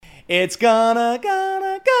It's gonna.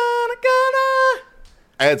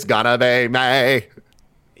 It's gonna be me.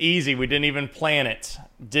 Easy. We didn't even plan it.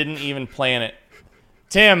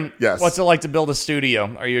 Tim, yes. What's it like to build a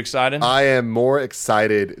studio? Are you excited? I am more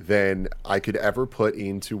excited than I could ever put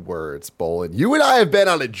into words, Bolin. You and I have been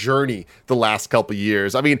on a journey the last couple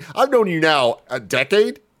years. I mean, I've known you now a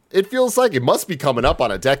decade. It feels like it must be coming up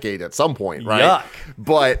on a decade at some point, right? Yuck.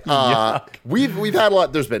 But Yuck. we've had a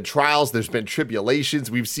lot. There's been trials. There's been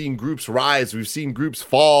tribulations. We've seen groups rise. We've seen groups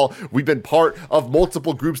fall. We've been part of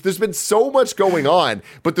multiple groups. There's been so much going on.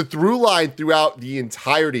 But the through line throughout the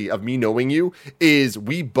entirety of me knowing you is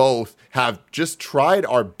we both have just tried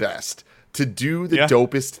our best to do the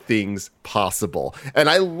dopest things possible. And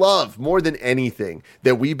I love more than anything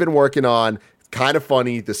that we've been working on Kind of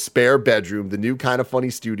Funny, the spare bedroom, the new Kind of Funny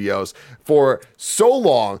studios for so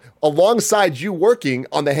long, alongside you working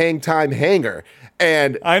on the Hang Time Hangar.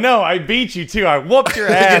 And I know, I beat you too. I whooped your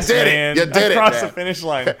ass, you did man. You did across it, the finish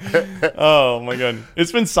line. Oh my god,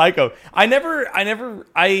 it's been psycho. I never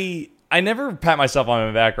pat myself on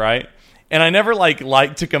my back, right? And I never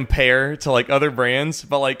like to compare to like other brands,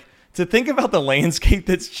 but like to think about the landscape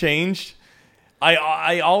that's changed.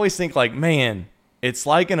 I always think like, man, it's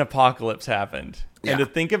like an apocalypse happened. Yeah. And to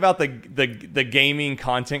think about the gaming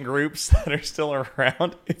content groups that are still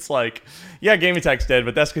around, it's like, yeah, Game Attack's dead,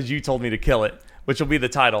 but that's because you told me to kill it, which will be the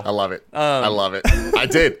title. I love it. I love it. I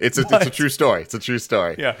did. It's a true story. It's a true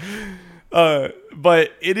story. Yeah.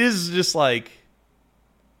 But it is just like,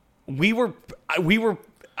 we were,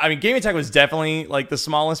 I mean, Game Attack was definitely like the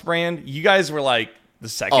smallest brand. You guys were like the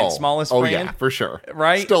second smallest brand. Oh, yeah, for sure.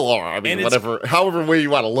 Right? Still are. I mean, however way you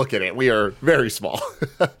want to look at it, we are very small.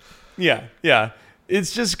 Yeah.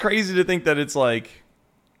 It's just crazy to think that it's like,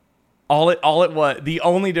 all it was, the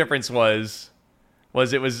only difference was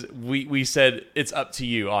we said it's up to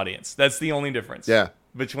you, audience. That's the only difference. Yeah.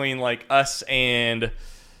 Between like us and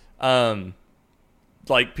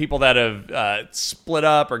like people that have split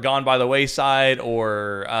up or gone by the wayside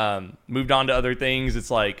or moved on to other things. It's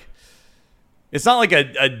like, it's not like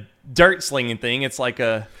a dirt slinging thing. It's like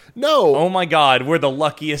oh my God, we're the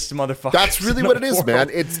luckiest motherfuckers. That's really what it is, man.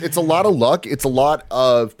 It's a lot of luck. It's a lot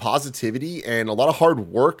of positivity and a lot of hard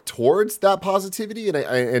work towards that positivity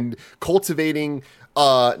and cultivating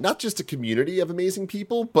not just a community of amazing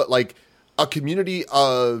people, but like a community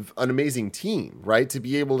of an amazing team, right? To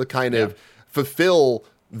be able to kind of fulfill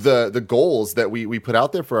the goals that we put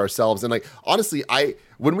out there for ourselves. And like, honestly,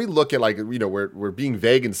 when we look at like, you know, we're being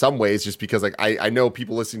vague in some ways just because like, I know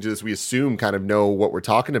people listening to this, we assume kind of know what we're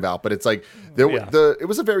talking about, but it's like it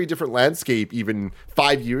was a very different landscape even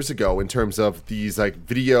 5 years ago in terms of these like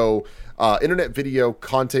video, internet video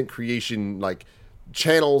content creation, like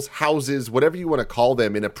channels, houses, whatever you want to call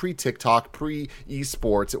them, in a pre-TikTok,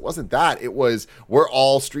 pre-esports. It wasn't that. It was, we're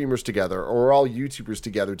all streamers together, or we're all YouTubers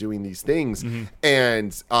together doing these things. Mm-hmm.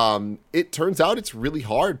 And it turns out it's really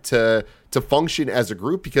hard to function as a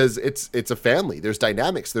group because it's a family. There's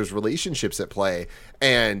dynamics, there's relationships at play.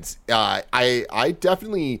 And I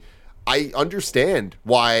definitely understand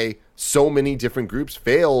why so many different groups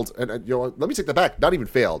failed. And let me take that back. Not even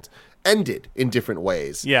failed. Ended in different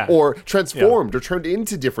ways, or transformed, or turned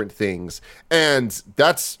into different things, and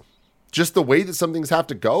that's just the way that some things have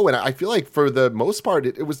to go. And I feel like for the most part,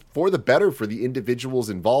 it was for the better for the individuals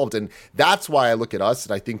involved, and that's why I look at us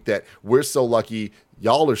and I think that we're so lucky.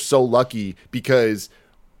 Y'all are so lucky because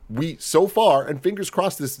we so far, and fingers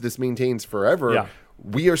crossed this maintains forever. Yeah.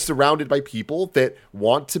 We are surrounded by people that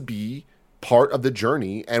want to be part of the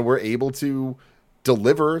journey, and we're able to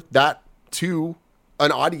deliver that to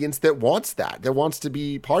an audience that wants to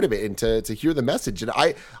be part of it and to hear the message. And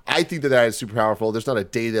I think that is super powerful. There's not a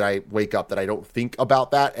day that I wake up that I don't think about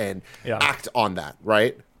that and act on that,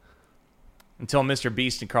 right? Until Mr.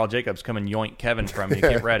 Beast and Carl Jacobs come and yoink Kevin from you.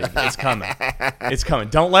 Get ready. It's coming. It's coming.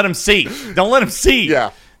 Don't let them see. Yeah.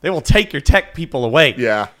 They will take your tech people away.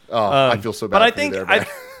 Yeah. Oh, I feel so bad. But I think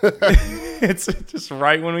it's just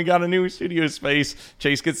right when we got a new studio space,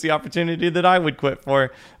 Chase gets the opportunity that I would quit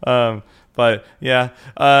for. But yeah,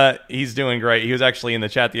 he's doing great. He was actually in the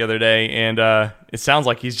chat the other day, and it sounds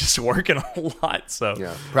like he's just working a lot. So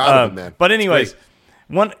yeah, proud of him, man. But anyways,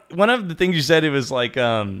 one of the things you said, it was like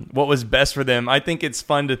what was best for them. I think it's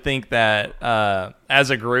fun to think that as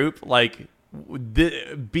a group, like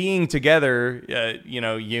being together,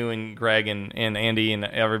 you and Greg and Andy and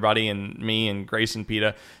everybody and me and Grace and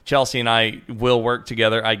Peta, Chelsea and I will work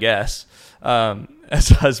together, I guess, as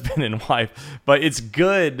husband and wife. But it's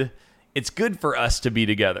good. It's good for us to be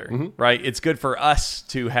together, right? It's good for us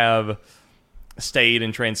to have stayed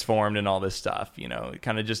and transformed and all this stuff,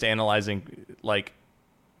 kind of just analyzing like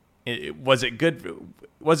was it good?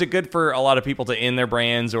 Was it good for a lot of people to end their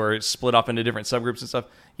brands or split off into different subgroups and stuff?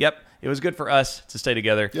 Yep, it was good for us to stay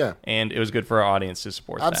together. Yeah, and it was good for our audience to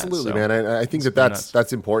support. Absolutely, that. man. I think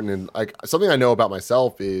that's important. And like something I know about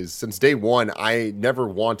myself is since day one, I never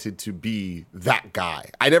wanted to be that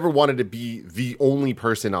guy. I never wanted to be the only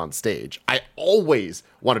person on stage. I always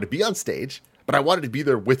wanted to be on stage, but I wanted to be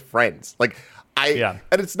there with friends. Like. And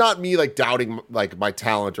it's not me like doubting like my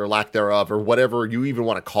talent or lack thereof or whatever you even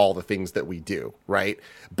want to call the things that we do, right?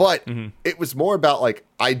 But it was more about like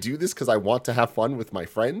I do this because I want to have fun with my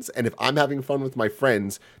friends, and if I'm having fun with my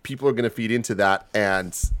friends, people are going to feed into that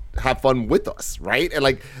and have fun with us, right? And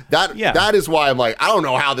like that that is why I'm like, I don't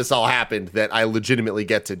know how this all happened that I legitimately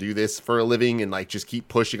get to do this for a living and like just keep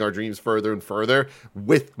pushing our dreams further and further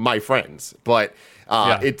with my friends. But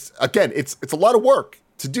it's a lot of work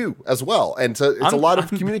to do as well, and it's a lot of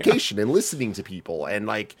communication and listening to people and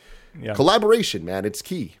like collaboration, man. It's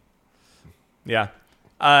key.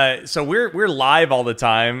 So we're live all the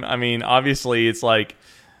time. I mean, obviously it's like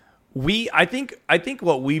I think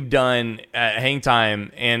what we've done at Hang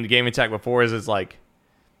Time and Game Attack before is like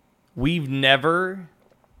we've never,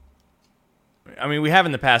 I mean we have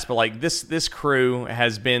in the past, but like this crew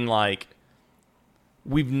has been like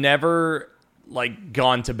we've never like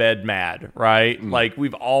gone to bed mad, right? Like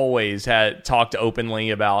we've always talked openly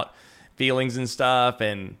about feelings and stuff,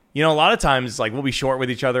 and you know a lot of times like we'll be short with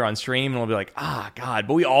each other on stream and we'll be like God,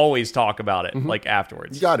 but we always talk about it like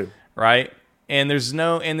afterwards. You got to, right? And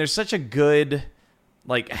there's such a good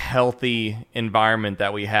like healthy environment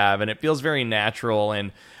that we have, and it feels very natural.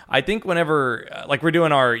 And I think whenever like we're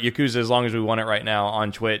doing our Yakuza As Long As We Want It right now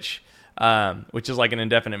on Twitch, which is like an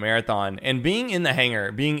indefinite marathon, and being in the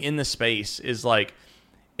hangar, being in the space is like,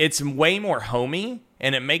 it's way more homey,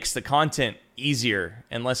 and it makes the content easier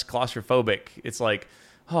and less claustrophobic. It's like,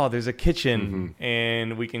 oh, there's a kitchen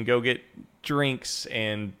and we can go get drinks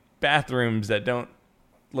and bathrooms that don't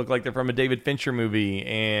look like they're from a David Fincher movie.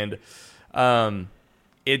 And,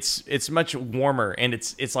 it's much warmer, and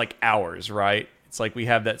it's like ours, right? It's like we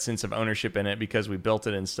have that sense of ownership in it because we built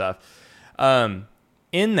it and stuff.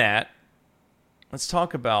 In that, let's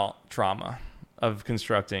talk about trauma of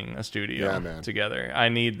constructing a studio together. I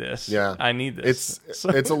need this. Yeah. I need this.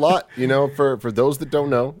 It's a lot, you know, for those that don't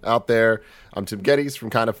know out there. I'm Tim Gettys from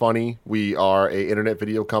Kinda Funny. We are a internet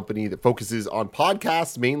video company that focuses on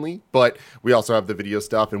podcasts mainly, but we also have the video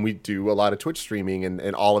stuff, and we do a lot of Twitch streaming,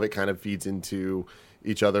 and all of it kind of feeds into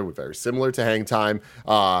each other. We're very similar to Hang Time.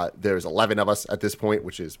 There's 11 of us at this point,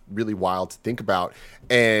 which is really wild to think about.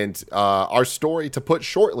 And our story, to put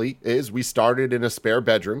shortly, is we started in a spare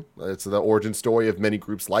bedroom. It's the origin story of many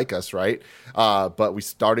groups like us, right? But we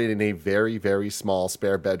started in a very, very small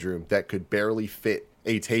spare bedroom that could barely fit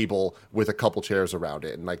a table with a couple chairs around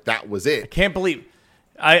it. And like, that was it.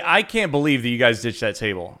 I can't believe that you guys ditched that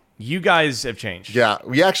table. You guys have changed. Yeah,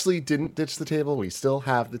 we actually didn't ditch the table. We still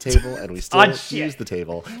have the table, and we still use the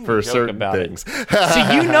table for certain things.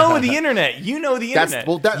 See, you know the internet. You know the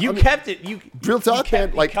internet. You kept it. You real talk,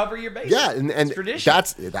 man. Like cover your base. Yeah, and tradition.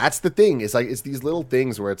 That's the thing. It's like it's these little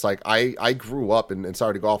things where it's like I grew up, and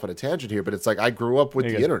sorry to go off on a tangent here, but it's like I grew up with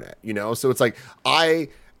the internet. You know, so it's like I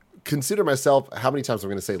consider myself. How many times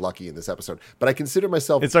I'm going to say lucky in this episode? But I consider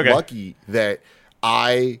myself lucky that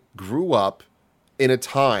I grew up in a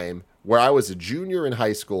time where I was a junior in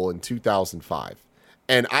high school in 2005.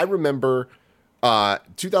 And I remember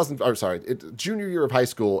junior year of high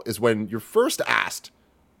school is when you're first asked,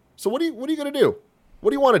 so what are you going to do?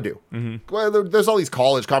 What do you want to do? Well, there's all these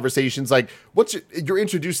college conversations, like you're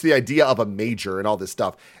introduced to the idea of a major and all this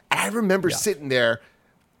stuff. And I remember sitting there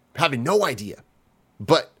having no idea,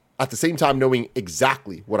 but at the same time knowing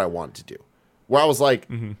exactly what I wanted to do. Where I was like,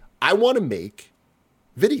 I want to make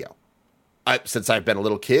video. Since I've been a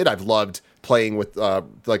little kid, I've loved playing with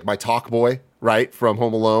like my Talk Boy, right, from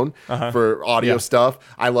Home Alone for audio stuff.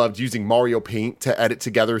 I loved using Mario Paint to edit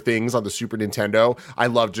together things on the Super Nintendo. I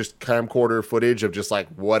loved just camcorder footage of just like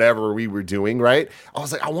whatever we were doing, right? I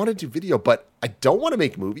was like, I want to do video, but I don't want to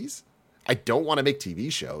make movies. I don't want to make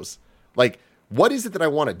TV shows. Like, what is it that I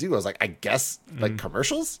want to do? I was like, I guess like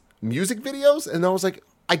commercials, music videos. And I was like,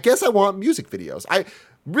 I guess I want music videos.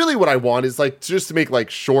 Really what I want is like just to make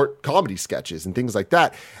like short comedy sketches and things like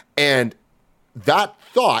that. And that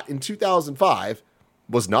thought in 2005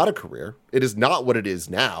 was not a career. It is not what it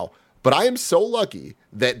is now. But I am so lucky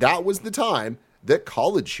that that was the time that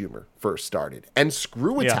College Humor first started and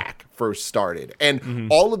Screw Attack first started. And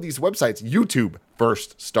all of these websites, YouTube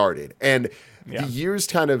first started. And the years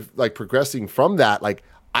kind of like progressing from that, like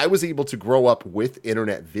I was able to grow up with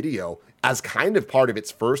internet video as kind of part of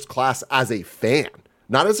its first class as a fan.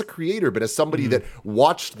 not as a creator, but as somebody that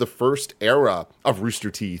watched the first era of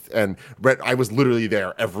Rooster Teeth. And I was literally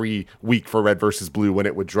there every week for Red versus Blue when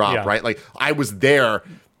it would drop, right? Like, I was there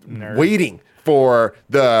waiting for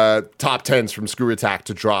the top 10s from Screw Attack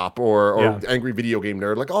to drop or Angry Video Game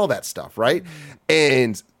Nerd, like all that stuff, right?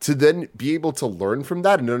 And to then be able to learn from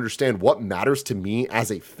that and understand what matters to me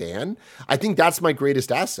as a fan, I think that's my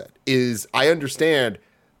greatest asset, is I understand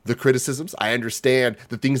the criticisms. I understand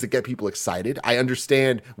the things that get people excited. I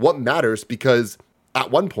understand what matters because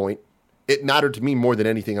at one point, it mattered to me more than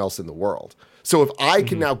anything else in the world. So if I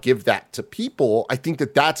can now give that to people, I think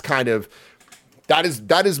that that's kind of... That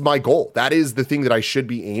is my goal. That is the thing that I should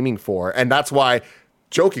be aiming for. And that's why,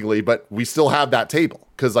 jokingly, but we still have that table.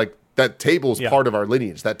 Because like that table is part of our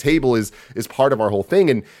lineage. That table is part of our whole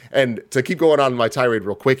thing. And to keep going on my tirade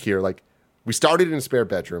real quick here, like we started in a spare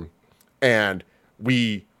bedroom and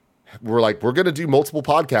we were like, we're going to do multiple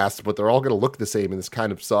podcasts, but they're all going to look the same and this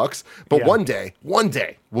kind of sucks. But one day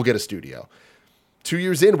we'll get a studio. 2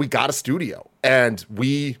 years in, we got a studio and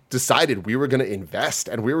we decided we were going to invest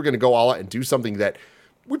and we were going to go all out and do something that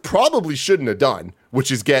we probably shouldn't have done,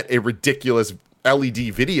 which is get a ridiculous LED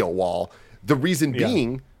video wall. The reason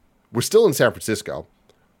being, we're still in San Francisco.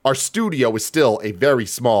 Our studio is still a very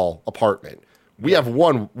small apartment. We have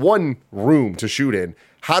one room to shoot in.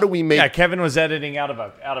 How do we make... Yeah, Kevin was editing out of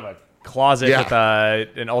a closet with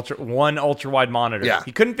an ultra wide monitor. Yeah.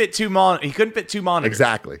 He couldn't fit two monitors.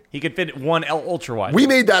 Exactly. He could fit one ultra wide. We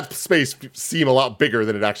made that space seem a lot bigger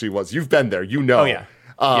than it actually was. You've been there, you know. Oh yeah.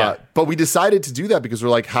 But we decided to do that because we're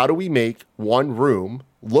like, how do we make one room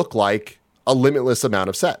look like a limitless amount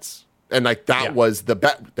of sets? And like that was the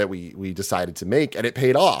bet that we decided to make, and it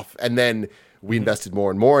paid off. And then we invested more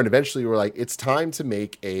and more, and eventually we were like, it's time to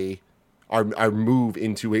make our move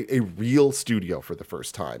into a real studio for the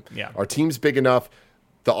first time. Yeah. Our team's big enough.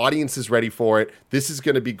 The audience is ready for it. This is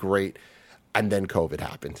going to be great. And then COVID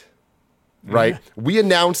happened, right? We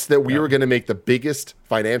announced that we were going to make the biggest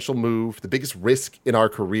financial move, the biggest risk in our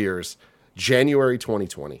careers, January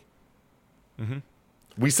 2020.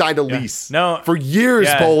 We signed a lease. For years,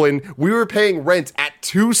 Bolin, we were paying rent at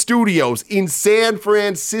 2 studios in San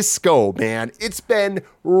Francisco, man. It's been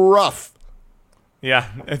rough.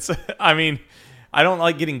 Yeah, I mean, I don't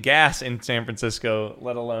like getting gas in San Francisco,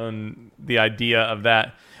 let alone the idea of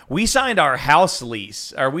that. We signed our house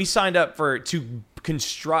lease, or we signed up to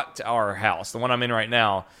construct our house, the one I'm in right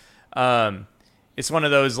now. It's one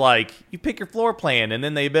of those, like, you pick your floor plan and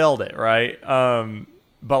then they build it, right?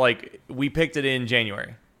 But, like, we picked it in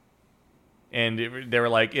January. And they were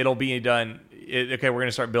like, it'll be done. Okay, we're going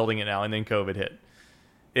to start building it now. And then COVID hit.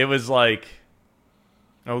 It was like...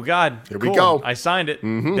 Oh, God. Here we go. I signed it.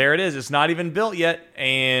 There it is. It's not even built yet.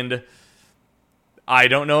 And I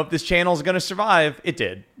don't know if this channel is going to survive. It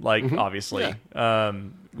did. Like, obviously. Yeah.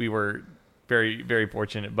 We were very, very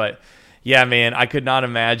fortunate. But, yeah, man, I could not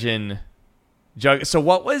imagine. So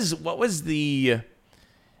what was the...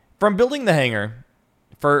 From building the hangar,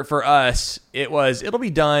 for us, it'll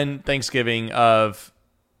be done Thanksgiving of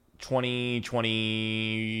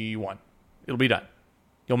 2021. It'll be done.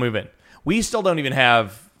 You'll move in. We still don't even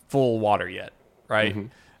have full water yet, right?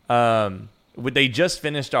 They just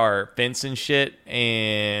finished our fence and shit,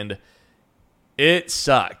 and it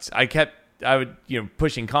sucked. I would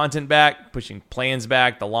pushing content back, pushing plans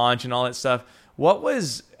back, the launch and all that stuff. How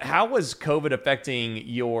was COVID affecting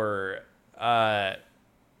your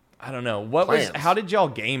I don't know. How did y'all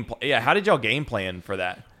game plan for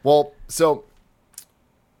that? Well, so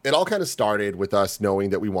it all kind of started with us knowing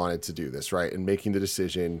that we wanted to do this, right? And making the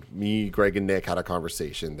decision. Me, Greg, and Nick had a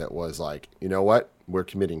conversation that was like, you know what? We're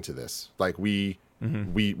committing to this. Like we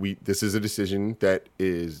this is a decision that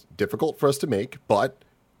is difficult for us to make, but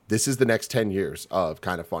this is the next 10 years of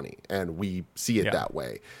Kind of Funny. And we see it that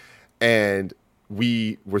way. And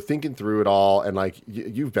we were thinking through it all. And like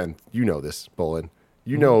you know this, Bolin.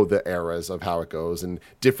 You know the eras of how it goes, and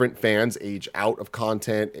different fans age out of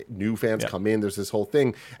content, new fans come in. There's this whole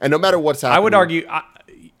thing, and no matter what's happening,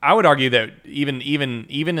 I would argue that even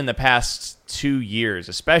in the past 2 years,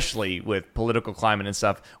 especially with political climate and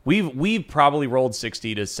stuff, we've probably rolled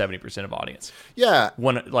 60 to 70% of audience. Yeah,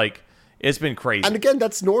 it's been crazy. And again,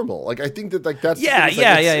 that's normal. Like I think that that's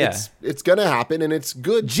it's gonna happen, and it's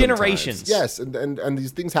good. Generations, yes, and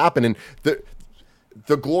these things happen, and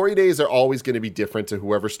the glory days are always going to be different to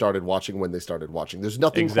whoever started watching when they started watching. There's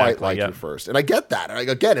nothing quite like your first. And I get that. Like,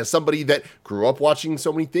 again, as somebody that grew up watching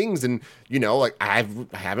so many things, and, like I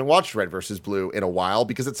haven't watched Red versus Blue in a while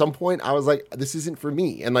because at some point I was like, this isn't for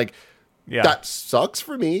me. And like Yeah. That sucks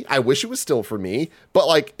for me. I wish it was still for me, but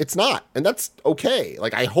like it's not. And that's okay.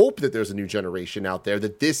 Like I hope that there's a new generation out there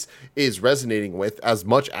that this is resonating with as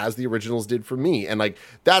much as the originals did for me. And like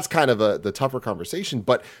that's kind of the tougher conversation,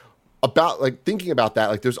 but about like thinking about that,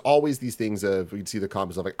 like there's always these things of, we can see the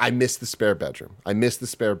comments of like, I miss the spare bedroom. I miss the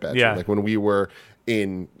spare bedroom. Yeah. Like when we were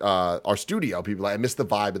in our studio, people like, I miss the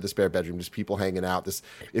vibe of the spare bedroom, just people hanging out.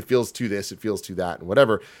 It feels to this, it feels to that, and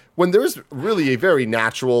whatever. When there's really a very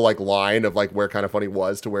natural like line of like where Kind of Funny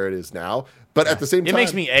was to where it is now, but at the same time, it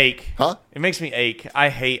makes me ache. Huh? It makes me ache. I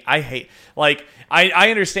hate. Like I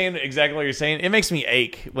understand exactly what you're saying. It makes me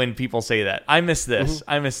ache when people say that. I miss this. Mm-hmm.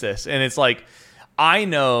 I miss this, and it's like. I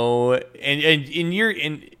know,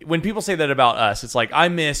 and when people say that about us, it's like I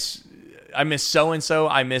miss so and so.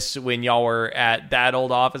 I miss when y'all were at that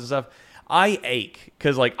old office and stuff. I ache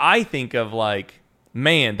because like I think of like,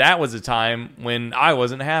 man, that was a time when I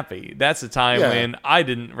wasn't happy. That's a time when I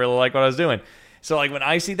didn't really like what I was doing. So like when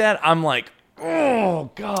I see that, I'm like,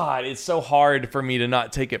 oh God, it's so hard for me to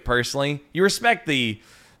not take it personally. You respect the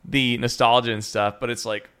nostalgia and stuff, but it's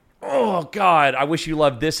like. Oh God, I wish you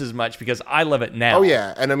loved this as much because I love it now. Oh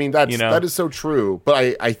yeah, and I mean that is so true.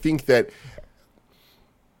 But I think that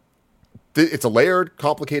it's a layered,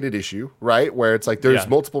 complicated issue, right? Where it's like there's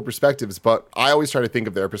multiple perspectives, but I always try to think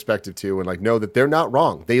of their perspective too, and like know that they're not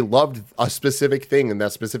wrong. They loved a specific thing, and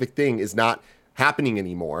that specific thing is not happening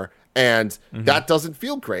anymore. And that doesn't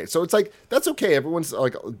feel great. So it's like, that's okay. Everyone's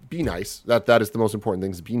like, be nice. That is the most important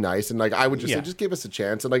thing, is be nice. And like, I would just say, just give us a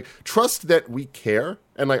chance and like, trust that we care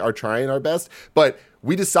and like are trying our best. But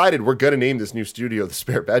we decided we're going to name this new studio the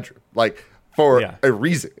Spare Bedroom, like for a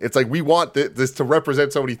reason. It's like, we want this to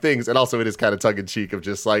represent so many things. And also it is kind of tongue in cheek of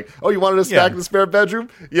just like, oh, you wanted to stack the spare bedroom?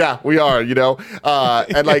 Yeah, we are, you know?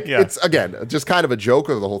 And like, it's again, just kind of a joke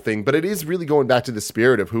of the whole thing, but it is really going back to the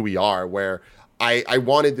spirit of who we are, where I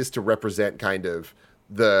wanted this to represent kind of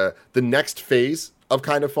the next phase of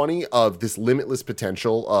Kind of Funny, of this limitless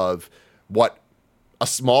potential of what a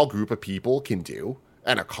small group of people can do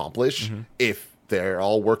and accomplish if they're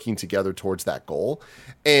all working together towards that goal.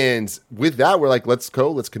 And with that, we're like, let's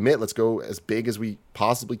commit, let's go as big as we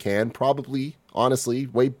possibly can, probably, honestly,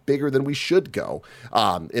 way bigger than we should go.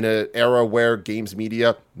 In an era where games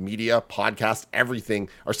media, podcasts, everything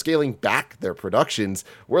are scaling back their productions,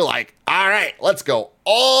 we're like, all right, let's go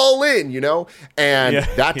all in, you know? And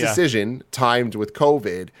that decision, timed with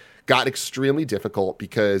COVID, got extremely difficult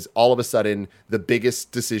because all of a sudden, the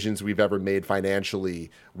biggest decisions we've ever made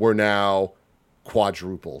financially were now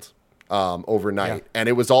quadrupled overnight. And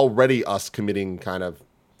it was already us committing kind of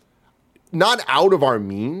not out of our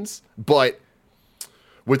means, but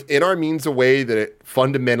within our means, a way that it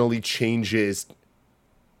fundamentally changes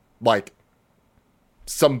like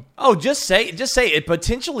some... Oh, just say it,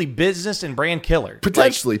 potentially business and brand killer.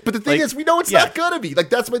 Potentially. Like, but the thing is, we know it's not going to be. Like,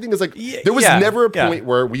 that's my thing, is like, there was never a point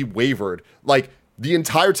where we wavered. Like, the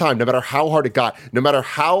entire time, no matter how hard it got, no matter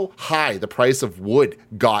how high the price of wood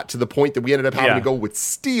got, to the point that we ended up having to go with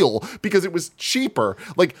steel because it was cheaper.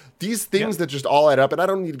 Like, these things that just all add up, and I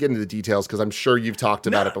don't need to get into the details because I'm sure you've talked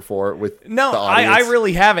about it before with the audience. I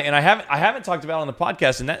really haven't, and I haven't talked about it on the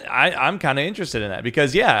podcast, and that I'm kind of interested in that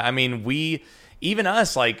because I mean, even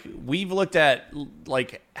us, like, we've looked at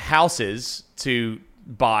like houses to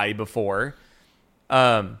buy before.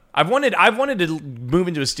 I've wanted to move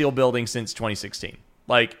into a steel building since 2016.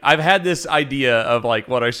 Like, I've had this idea of like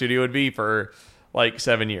what our studio would be for like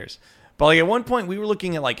 7 years. But like at one point we were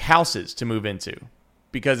looking at like houses to move into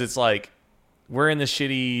because it's like, we're in this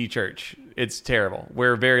shitty church. It's terrible.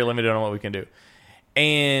 We're very limited on what we can do.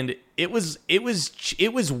 And it was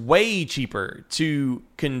way cheaper to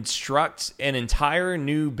construct an entire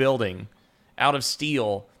new building out of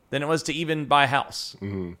steel than it was to even buy a house.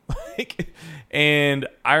 And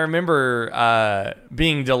I remember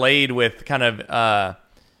being delayed with kind of,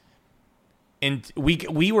 and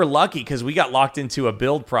we were lucky because we got locked into a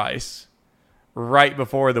build price right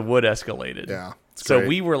before the wood escalated. Yeah. So great.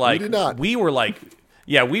 we were like,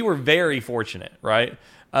 we were very fortunate, right?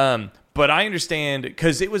 But I understand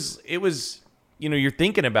because it was, you know, you're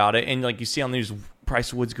thinking about it and like you see on the news,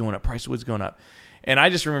 price of wood's going up. And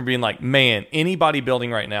I just remember being like, man, anybody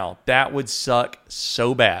building right now, that would suck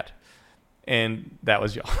so bad. And that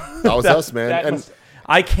was y'all. That was us, man.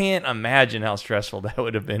 I can't imagine how stressful that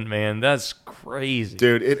would have been, man. That's crazy.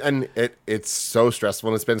 Dude, it's so stressful,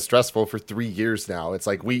 and it's been stressful for 3 years now. It's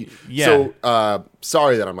like so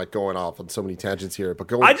sorry that I'm like going off on so many tangents here,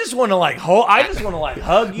 but I just want to like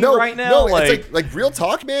hug you right now. No, it's like real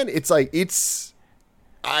talk, man. It's like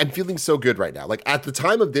I'm feeling so good right now. Like at the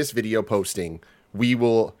time of this video posting, we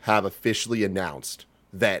will have officially announced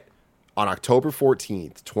that on October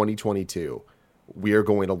 14th, 2022, we are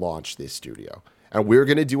going to launch this studio. And we're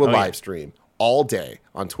going to do a live stream all day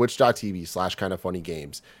on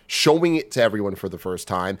twitch.tv/kindoffunnygames, showing it to everyone for the first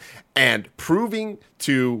time and proving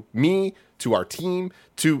to me, to our team,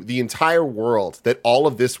 to the entire world that all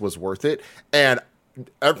of this was worth it. And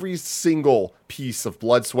every single piece of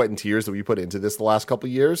blood, sweat, and tears that we put into this the last couple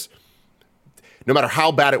of years, no matter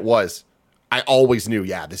how bad it was, I always knew,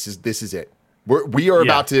 this is it. We are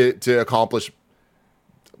about to accomplish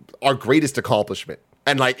our greatest accomplishment.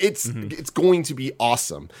 And like it's going to be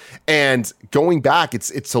awesome. And going back, it's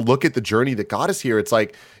to look at the journey that got us here. It's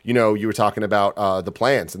like, you were talking about the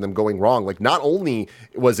plans and them going wrong. Like, not only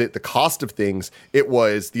was it the cost of things, it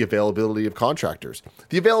was the availability of contractors.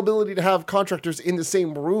 The availability to have contractors in the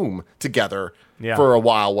same room together for a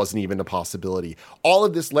while wasn't even a possibility. All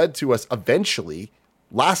of this led to us eventually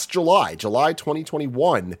last July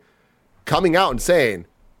 2021, coming out and saying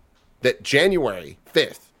that January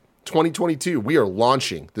 5th, 2022, we are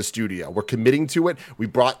launching the studio. We're committing to it. We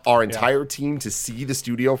brought our entire team to see the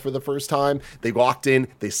studio for the first time. They walked in,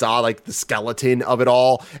 they saw like the skeleton of it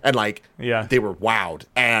all, and they were wowed.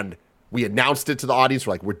 And we announced it to the audience.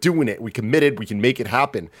 We're like, we're doing it. We committed. We can make it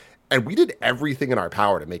happen. And we did everything in our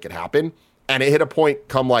power to make it happen. And it hit a point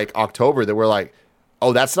come like October that we're like,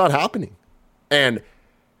 oh, that's not happening. And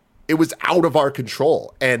it was out of our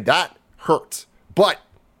control. And that hurt. But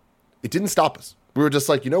it didn't stop us. We were just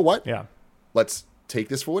like, you know what? Yeah. Let's take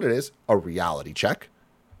this for what it is, a reality check,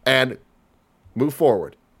 and move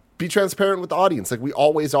forward. Be transparent with the audience like we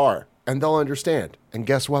always are, and they'll understand. And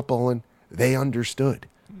guess what, Bolin? They understood,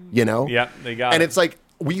 Yeah, they got it. And it's like,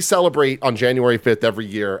 we celebrate on January 5th every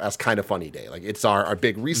year as Kind of Funny Day. Like, it's our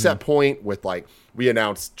big reset point with like, we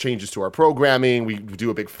announce changes to our programming. We do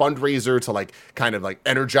a big fundraiser to like kind of like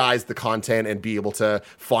energize the content and be able to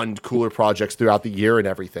fund cooler projects throughout the year and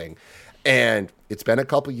everything. And it's been a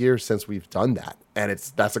couple years since we've done that. And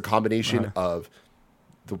that's a combination of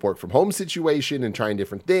the work from home situation and trying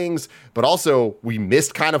different things. But also, we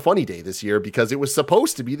missed Kind of Funny Day this year because it was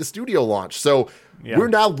supposed to be the studio launch. So we're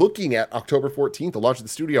now looking at October 14th, the launch of the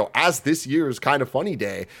studio, as this year's Kind of Funny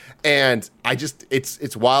Day. And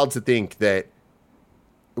it's wild to think that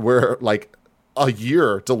we're like a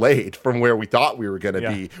year delayed from where we thought we were going to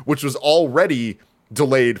be, which was already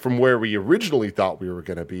delayed from where we originally thought we were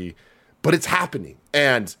going to be. But it's happening.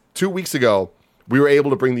 And 2 weeks ago, we were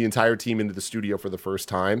able to bring the entire team into the studio for the first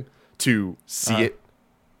time to see it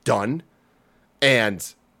done.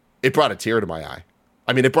 And it brought a tear to my eye.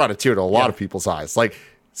 I mean, it brought a tear to a lot of people's eyes. Like,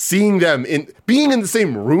 seeing them being in the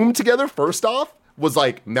same room together, first off, was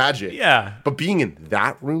like magic. Yeah. But being in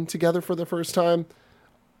that room together for the first time,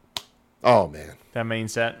 oh, man. That main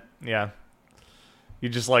set, yeah. You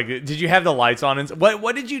just like, did you have the lights on? And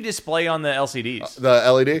what did you display on the LCDs?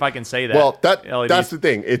 The LED? If I can say that. Well, that's the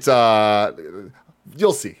thing. It's,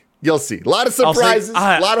 you'll see. You'll see. A lot of surprises,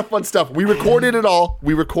 a lot of fun stuff. We recorded it all.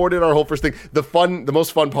 We recorded our whole first thing. The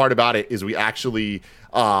most fun part about it is we actually,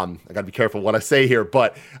 I gotta be careful what I say here,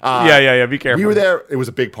 but be careful. We were there. It was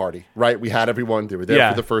a big party, right? We had everyone. They were there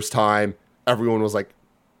for the first time. Everyone was like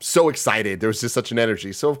so excited. There was just such an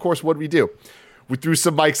energy. So of course, what did we do? We threw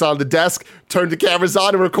some mics on the desk, turned the cameras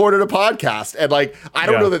on, and recorded a podcast. And like, I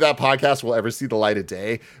don't know that podcast will ever see the light of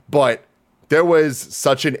day, but there was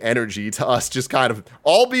such an energy to us just kind of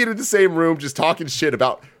all being in the same room, just talking shit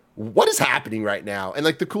about what is happening right now. And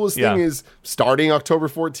like, the coolest thing is, starting October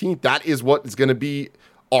 14th, that is what is going to be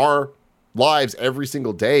our lives every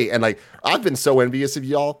single day. And like, I've been so envious of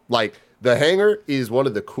y'all. Like, the hangar is one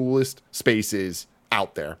of the coolest spaces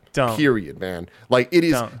out there. Period, man. Like, it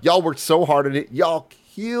is. Y'all worked so hard on it. Y'all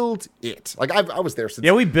killed it. Like, I was there since.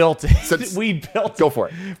 Yeah, we built it. We built it. Go for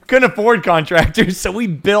it. Couldn't afford contractors, so we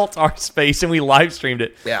built our space and we live streamed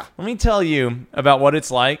it. Yeah. Let me tell you about what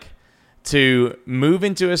it's like to move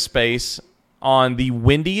into a space on the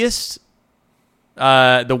windiest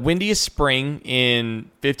spring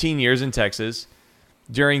in 15 years in Texas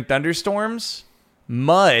during thunderstorms.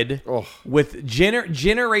 Mud with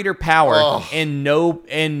generator power and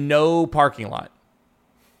no parking lot.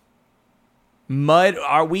 Mud.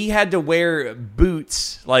 We had to wear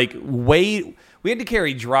boots. Like, we had to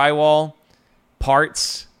carry drywall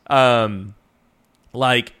parts.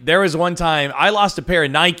 Like, there was one time I lost a pair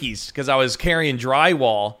of Nikes because I was carrying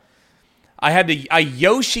drywall. I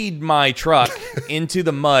Yoshi'd my truck into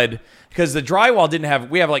the mud because the drywall didn't have.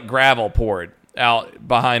 We have like gravel poured out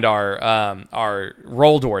behind our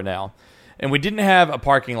roll door now, and we didn't have a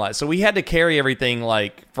parking lot, so we had to carry everything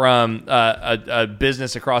like from a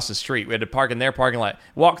business across the street. We had to park in their parking lot,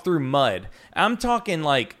 walk through mud. I'm talking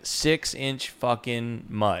like 6-inch fucking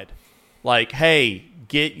mud, like, hey,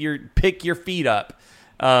 pick your feet up.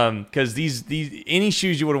 Because these any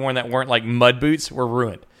shoes you would have worn that weren't like mud boots were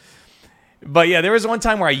ruined. But yeah, there was one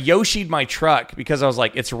time where I Yoshi'd my truck because I was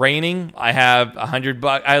like, it's raining. I have $100.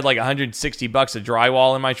 I had like $160 of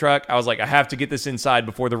drywall in my truck. I was like, I have to get this inside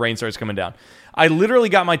before the rain starts coming down. I literally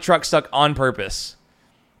got my truck stuck on purpose.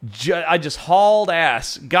 I just hauled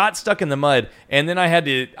ass, got stuck in the mud, and then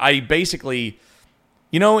I basically,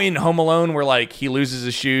 in Home Alone where like he loses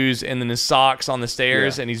his shoes and then his socks on the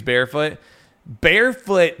stairs and he's barefoot,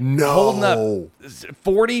 holding up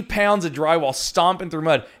 40 pounds of drywall, stomping through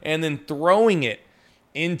mud, and then throwing it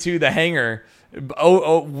into the hangar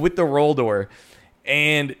with the roll door.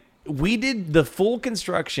 And we did the full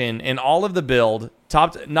construction and all of the build,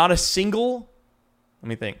 not a single, let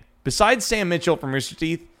me think, besides Sam Mitchell from Rooster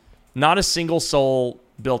Teeth, not a single soul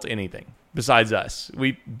built anything besides us.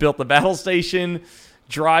 We built the battle station,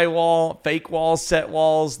 drywall, fake walls, set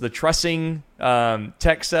walls, the trussing,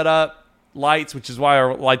 tech setup, lights, which is why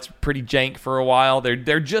our lights are pretty jank for a while.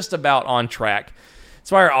 They're just about on track. That's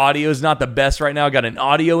why our audio is not the best right now. I got an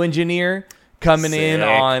audio engineer coming in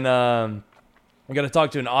on. We got to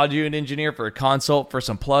talk to an audio engineer for a consult for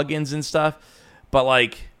some plugins and stuff. But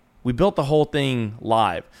like, we built the whole thing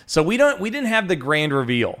live, so we didn't have the grand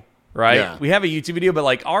reveal, right? Yeah. We have a YouTube video, but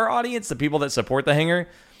like our audience, the people that support the hangar,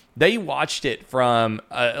 they watched it from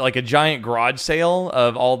like a giant garage sale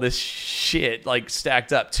of all this shit like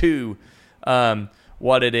stacked up to.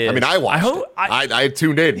 What it is. I mean, I watched it. I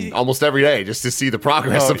tuned in almost every day just to see the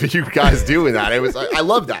progress of you guys doing that. It was I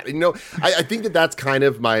love that. I think that's kind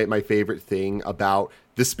of my favorite thing about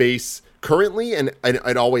the space currently, and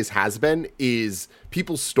it always has been, is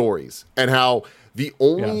people's stories and how the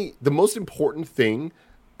most important thing,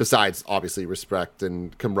 besides obviously respect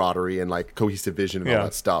and camaraderie and like cohesive vision and all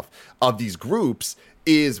that stuff of these groups,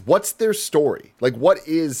 is what's their story? Like, what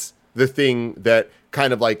is the thing that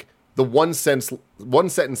kind of like the one sentence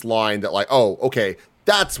line that like, oh, okay,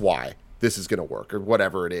 that's why this is going to work, or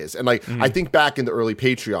whatever it is. And like, I think back in the early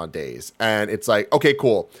Patreon days, and it's like, okay,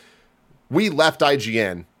 cool. We left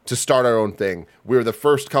IGN to start our own thing. We were the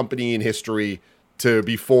first company in history to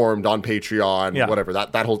be formed on Patreon, whatever.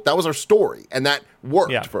 That was our story, and that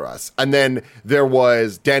worked for us. And then there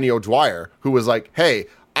was Danny O'Dwyer, who was like, hey,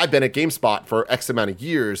 I've been at GameSpot for X amount of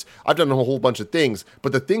years. I've done a whole bunch of things,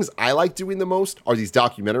 but the things I like doing the most are these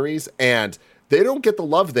documentaries, and they don't get the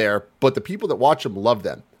love there, but the people that watch them love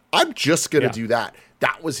them. I'm just going to do that.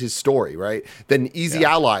 That was his story, right? Then Easy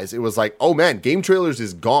Allies, it was like, oh man, Game Trailers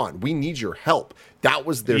is gone. We need your help. That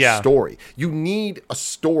was their story. You need a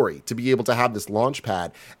story to be able to have this launch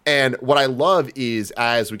pad. And what I love is,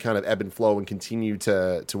 as we kind of ebb and flow and continue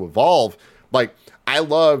to evolve, like, I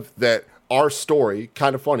love that our story,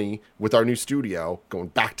 kind of funny, with our new studio, going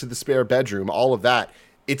back to the spare bedroom, all of that,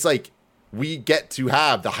 it's like we get to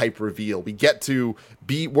have the hype reveal. We get to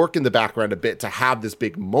work in the background a bit to have this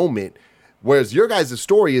big moment. Whereas your guys'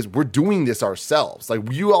 story is, we're doing this ourselves.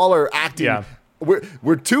 Like, you all are acting. Yeah.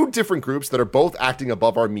 We're two different groups that are both acting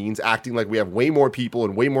above our means, acting like we have way more people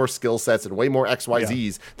and way more skill sets and way more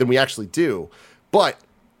XYZs than we actually do. But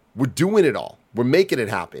we're doing it all. We're making it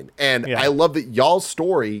happen. And I love that y'all's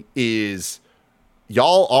story is,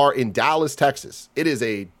 y'all are in Dallas, Texas. It is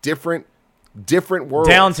a different world.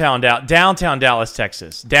 Downtown Dallas,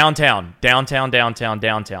 Texas. Downtown.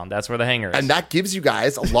 That's where the hangar is. And that gives you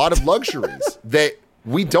guys a lot of luxuries that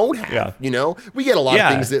we don't have. We get a lot of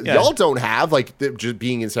things that y'all don't have, like just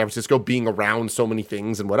being in San Francisco, being around so many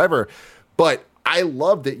things and whatever. But I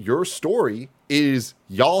love that your story is,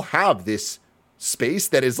 y'all have this space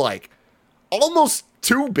that is like almost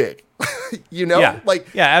too big.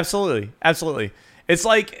 Absolutely. It's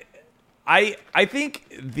like, I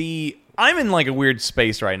think I'm in like a weird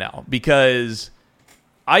space right now because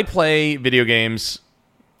I play video games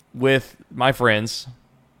with my friends,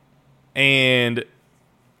 and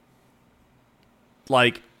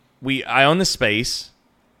like I own the space.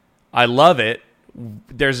 I love it.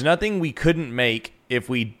 There's nothing we couldn't make if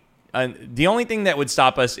we. The only thing that would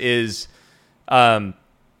stop us is,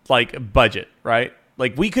 like budget, right?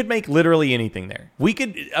 Like, we could make literally anything there. We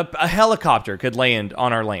could a helicopter could land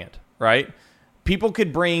on our land, right? People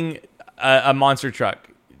could bring a monster truck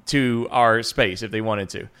to our space if they wanted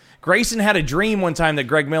to. Grayson had a dream one time that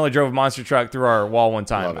Greg Miller drove a monster truck through our wall one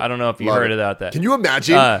time. I don't know if you heard about that. Can you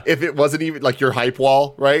imagine if it wasn't even like your hype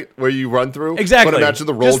wall, right, where you run through? Exactly. But imagine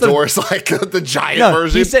the roll doors, like the giant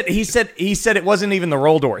version. He said it wasn't even the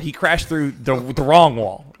roll door. He crashed through the wrong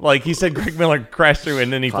wall. Like, he said Greg Miller crashed through,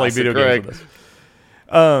 and then he played video games with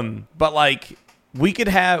us. But like, we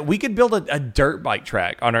could build a dirt bike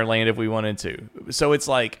track on our land if we wanted to. So it's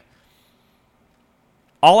like,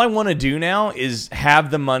 all I want to do now is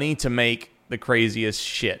have the money to make the craziest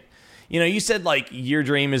shit. You know, you said like your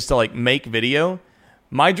dream is to like make video.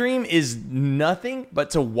 My dream is nothing but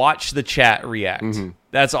to watch the chat react. Mm-hmm.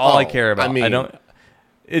 That's all I care about. I don't.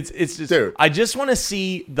 It's just. Dude. I just want to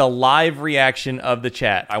see the live reaction of the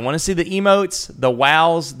chat. I want to see the emotes, the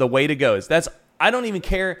wows, the way to goes. I don't even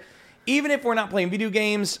care. Even if we're not playing video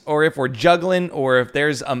games, or if we're juggling, or if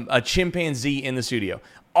there's a chimpanzee in the studio,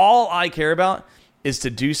 all I care about is to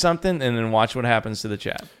do something and then watch what happens to the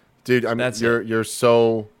chat. Dude, you're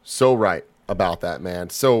so right about that, man.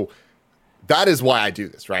 So that is why I do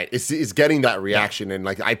this, right? It's getting that reaction, and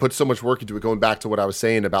like I put so much work into it. Going back to what I was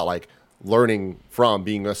saying about like learning from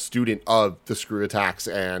being a student of the Screw Attacks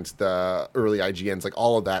and the early IGNs, like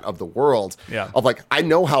all of that of the world. Yeah. Of like I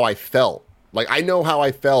know how I felt. Like I know how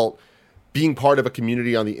I felt being part of a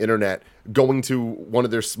community on the internet, going to one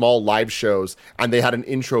of their small live shows, and they had an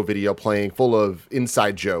intro video playing full of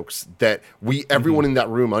inside jokes that everyone in that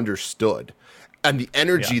room understood. And the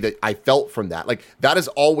energy that I felt from that, like that has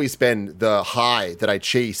always been the high that I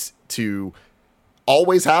chase to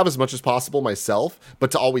always have as much as possible myself,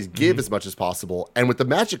 but to always give as much as possible. And with the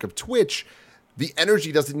magic of Twitch, the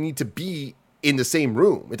energy doesn't need to be in the same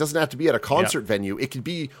room. It doesn't have to be at a concert venue. It could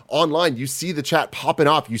be online. You see the chat popping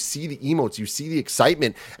up. You see the emotes. You see the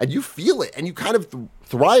excitement, and you feel it, and you kind of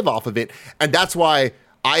thrive off of it. And that's why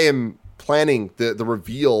I am planning the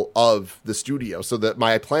reveal of the studio. So that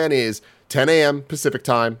my plan is 10 a.m. Pacific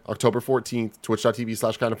time, October 14th,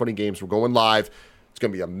 twitch.tv/kindoffunnygames. We're going live. It's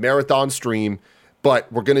going to be a marathon stream, but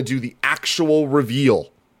we're going to do the actual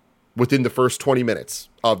reveal within the first 20 minutes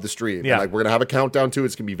of the stream. Yeah. And like we're going to have a countdown to it.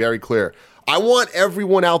 It's going to be very clear. I want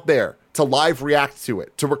everyone out there to live react to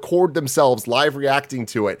it, to record themselves live reacting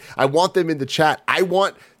to it. I want them in the chat. I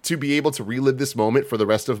want to be able to relive this moment for the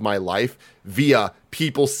rest of my life via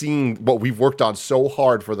people seeing what we've worked on so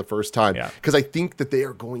hard for the first time. Because I think that they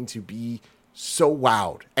are going to be so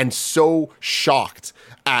wowed and so shocked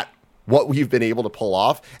at what we've been able to pull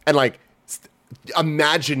off. And like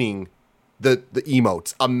imagining the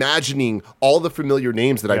emotes, imagining all the familiar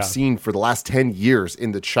names that I've seen for the last 10 years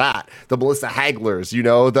in the chat, the Melissa Haglers, you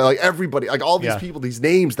know, the like everybody, like all these people, these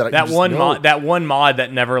names that that one mod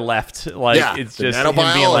that never left, like it's just him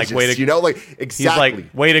being like, way to, you know, like exactly, he's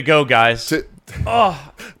like, way to go, guys.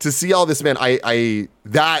 To see all this, man, I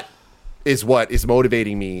that is what is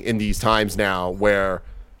motivating me in these times now, where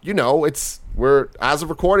you know we're as of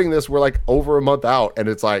recording this, we're like over a month out, and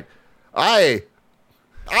it's like I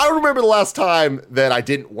don't remember the last time that I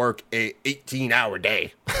didn't work a 18-hour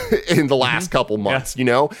day in the last couple months, you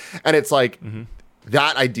know? And it's like,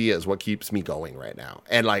 that idea is what keeps me going right now.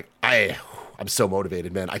 And like, I'm so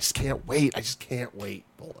motivated, man. I just can't wait.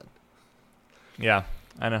 Bolin. Yeah,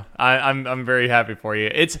 I know. I'm very happy for you.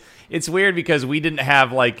 It's weird because we didn't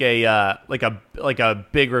have like a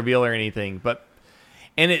big reveal or anything, but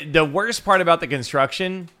the worst part about the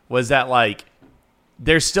construction was that like,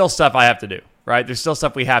 there's still stuff I have to do. Right, there's still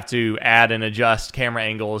stuff we have to add and adjust, camera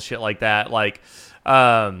angles, shit like that, like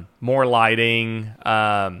more lighting,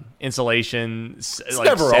 insulation, it's like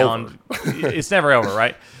never sound. Over. It's never over,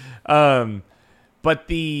 right? But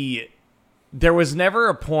there was never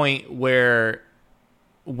a point where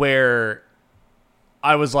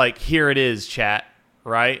I was like, here it is, chat.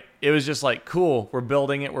 Right? It was just like, cool, we're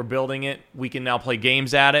building it. We can now play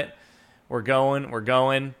games at it. We're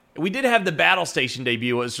going. We did have the Battle Station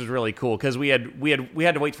debut, which was really cool because we had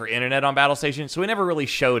to wait for internet on Battle Station, so we never really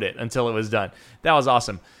showed it until it was done. That was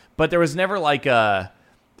awesome, but there was never like a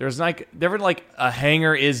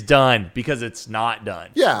hanger is done because it's not done.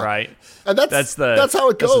 Yeah, right. And that's how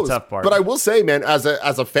it goes. That's the tough part. But I will say, man, as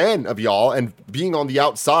a fan of y'all and being on the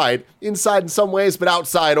outside, inside in some ways, but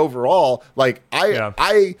outside overall, like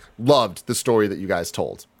I loved the story that you guys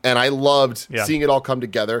told. And I loved seeing it all come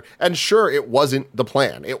together. And sure, it wasn't the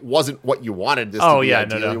plan. It wasn't what you wanted this to be,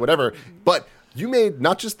 ideally, whatever. But you made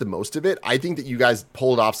not just the most of it. I think that you guys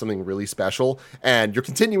pulled off something really special. And you're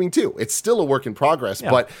continuing to. It's still a work in progress. Yeah.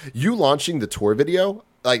 But you launching the tour video,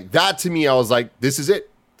 like that to me, I was like, this is it.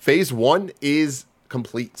 Phase 1 is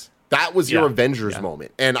complete. That was your Avengers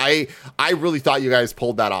moment. And I really thought you guys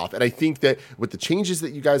pulled that off. And I think that with the changes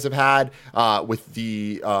that you guys have had, with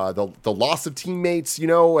the loss of teammates, you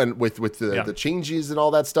know, and with the changes and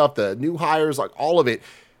all that stuff, the new hires, like all of it,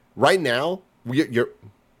 right now, you're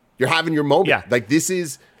having your moment. Yeah. Like this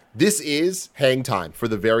is hang time for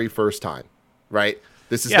the very first time, right?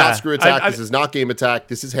 This is not Screw Attack. This is not Game Attack.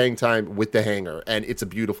 This is hang time with the hanger. And it's a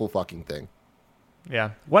beautiful fucking thing.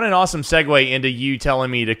 Yeah, what an awesome segue into you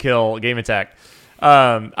telling me to kill Game Attack.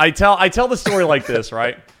 I tell the story like this,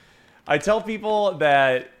 right? I tell people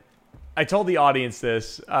that I told the audience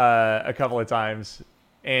this a couple of times,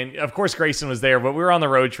 and of course Grayson was there, but we were on the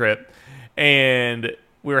road trip, and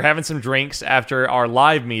we were having some drinks after our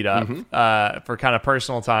live meetup for kind of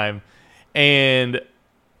personal time, and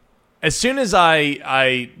as soon as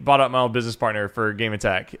I bought out my old business partner for Game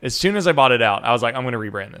Attack, as soon as I bought it out, I was like, I'm going to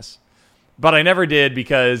rebrand this. But I never did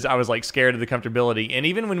because I was like scared of the comfortability. And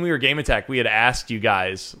even when we were Game Attack, we had asked you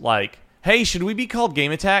guys like, hey, should we be called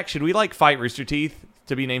Game Attack? Should we like fight Rooster Teeth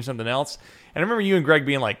to be named something else? And I remember you and Greg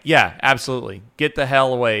being like, yeah, absolutely. Get the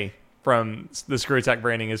hell away from the Screw Attack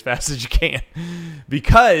branding as fast as you can.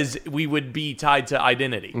 Because we would be tied to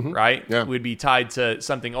identity, right? Yeah. We'd be tied to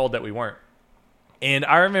something old that we weren't. And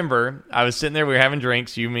I remember I was sitting there, we were having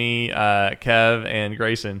drinks, you, me, Kev, and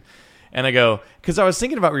Grayson. And I go, because I was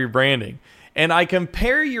thinking about rebranding. And I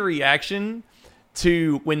compare your reaction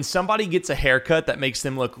to when somebody gets a haircut that makes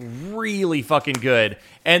them look really fucking good.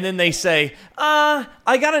 And then they say, I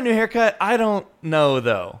got a new haircut. I don't know,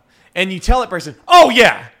 though. And you tell that person, oh,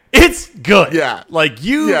 yeah, it's good. Yeah. Like,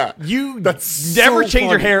 you That's never so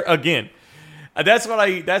change your funny. hair again. That's what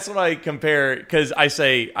I compare, because I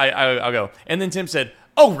say, I'll go. And then Tim said,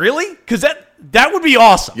 oh, really? Because that would be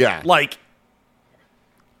awesome. Yeah. Like,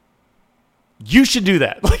 you should do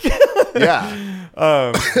that. Like, Yeah.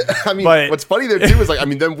 I mean, but- what's funny there too is like, I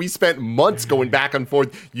mean, then we spent months going back and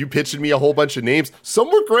forth. You pitching me a whole bunch of names.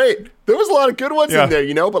 Some were great. There was a lot of good ones in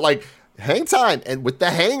there, but like Hang Time and with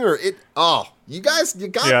the hanger, you got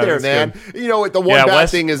there, man. Good. The one bad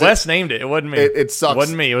thing is Wes named it. It wasn't me. It sucks. It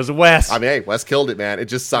wasn't me. It was Wes. I mean, hey, Wes killed it, man. It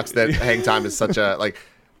just sucks that Hang Time is such a like.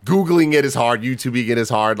 Googling it is hard. YouTubing it is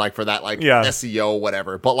hard. Like for that, SEO,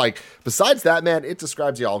 whatever. But like besides that, man, it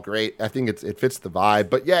describes you all great. I think it fits the vibe.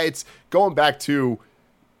 But yeah, it's going back to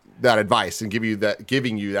that advice and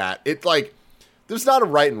giving you that. It's like there's not a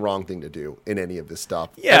right and wrong thing to do in any of this stuff.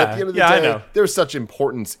 Yeah, and at the end of the I day, know. there's such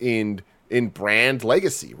importance in brand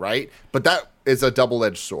legacy, right? But that is a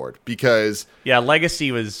double-edged sword because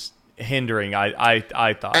legacy was hindering. I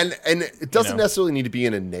thought, and it doesn't necessarily need to be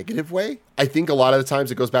in a negative way. I think a lot of the times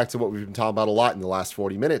it goes back to what we've been talking about a lot in the last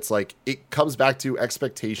 40 minutes. Like it comes back to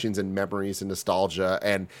expectations and memories and nostalgia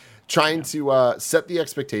and trying to set the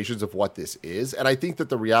expectations of what this is. And I think that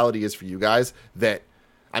the reality is for you guys that,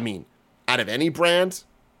 I mean, out of any brand,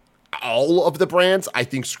 all of the brands, I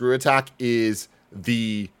think Screw Attack is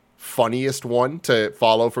the funniest one to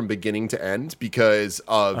follow from beginning to end because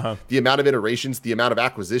of the amount of iterations, the amount of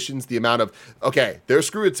acquisitions, the amount of, okay, they're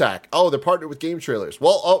Screw Attack. Oh, they're partnered with Game Trailers.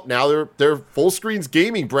 Well, now they're Full Screen's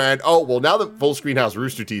gaming brand. Oh, well, now that Full Screen has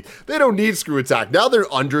Rooster Teeth, they don't need Screw Attack. Now they're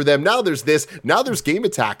under them. Now there's this. Now there's Game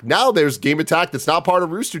Attack. Now there's Game Attack that's not part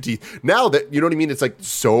of Rooster Teeth. Now that, you know what I mean? It's like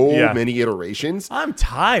so many iterations. I'm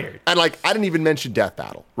tired. And like, I didn't even mention Death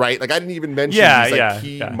Battle, right? Like I didn't even mention these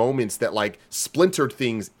key moments that like splintered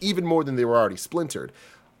things even more than they were already splintered.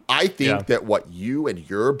 I think that what you and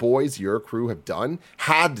your boys, your crew have done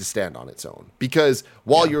had to stand on its own because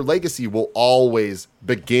while your legacy will always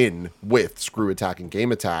begin with Screw Attack and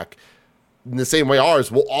Game Attack, in the same way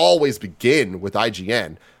ours will always begin with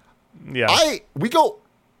IGN. Yeah. We don't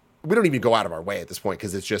even go out of our way at this point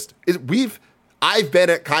because I've been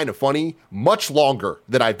at Kind of Funny much longer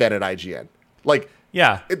than I've been at IGN. Like,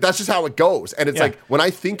 that's just how it goes. And it's like, when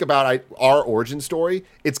I think about our origin story,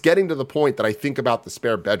 it's getting to the point that I think about the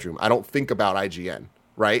spare bedroom. I don't think about IGN,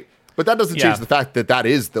 right? But that doesn't change the fact that that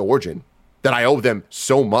is the origin, that I owe them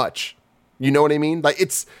so much. You know what I mean? Like,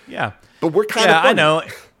 it's... Yeah. But we're kind of funny. I know.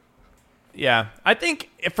 Yeah. I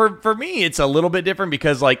think for me, it's a little bit different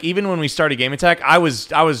because, like, even when we started Game Attack, I was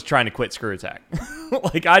trying to quit Screw Attack.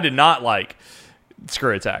 Like, I did not like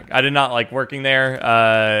Screw Attack. I did not like working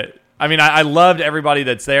there. I mean, I loved everybody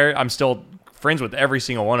that's there. I'm still friends with every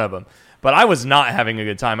single one of them. But I was not having a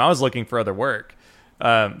good time. I was looking for other work.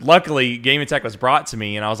 Luckily, Game Attack was brought to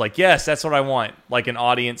me, and I was like, yes, that's what I want. Like an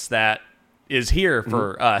audience that is here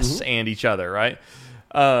for us and each other, right?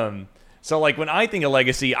 So, like, when I think of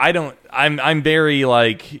legacy, I'm very,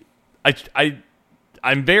 like,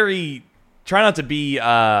 I'm very, try not to be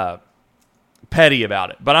petty about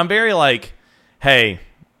it. But I'm very, like, hey...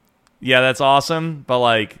 Yeah, that's awesome, but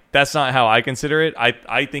like that's not how I consider it.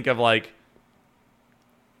 I think of like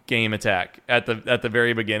Game Attack at the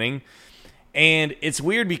very beginning. And it's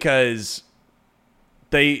weird because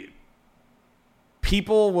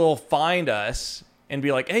people will find us and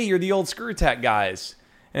be like, "Hey, you're the old Screw Attack guys."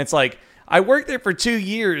 And it's like, I worked there for 2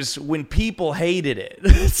 years when people hated it.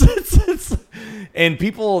 And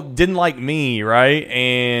people didn't like me, right?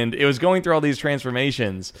 And it was going through all these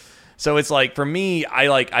transformations. So it's like, for me,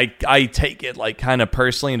 I take it like kind of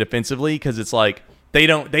personally and defensively because it's like they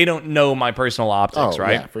don't know my personal optics,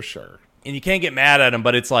 right? Yeah, for sure. And you can't get mad at them,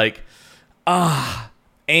 but it's like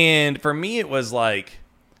And for me, it was like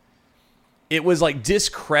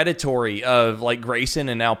discreditory of like Grayson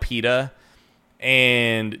and now PETA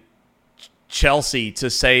and Chelsea to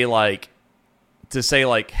say like,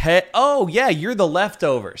 hey, oh yeah, you're the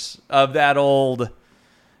leftovers of that old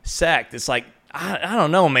sect. It's like, I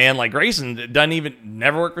don't know, man. Like Grayson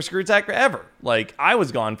never worked for Screw Attack ever. Like I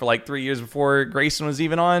was gone for like 3 years before Grayson was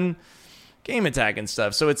even on Game Attack and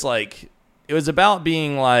stuff. So it's like, it was about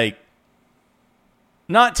being like,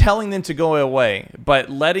 not telling them to go away, but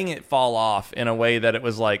letting it fall off in a way that it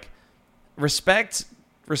was like, respect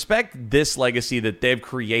this legacy that they've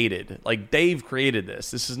created. Like they've created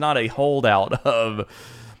this. This is not a holdout of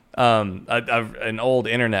an old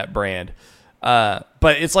internet brand. But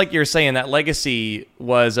it's like you're saying, that legacy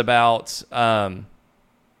was about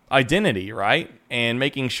identity, right? And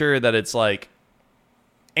making sure that it's like,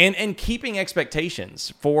 and keeping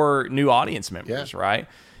expectations for new audience members, right?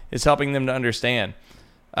 It's helping them to understand.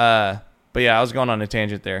 But yeah, I was going on a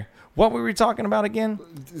tangent there. What were we talking about again?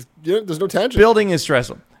 There's no tangent. Building is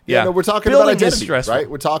stressful. Yeah, no, we're talking Building about identity, is right?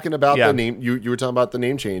 We're talking about the name. You were talking about the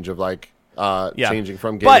name change of like changing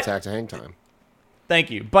from Game Attack to Hang Time. Thank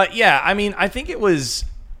you. But yeah, I mean, I think it was.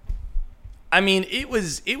 I mean, it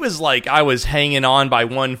was like I was hanging on by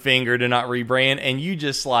one finger to not rebrand, and you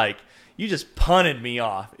just punted me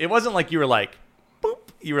off. It wasn't like you were like, boop.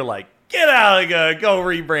 You were like, get out of the go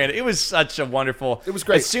rebrand. It was such a wonderful. It was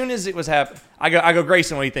great. As soon as it was happening, I go,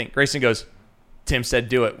 Grayson, what do you think? Grayson goes, Tim said,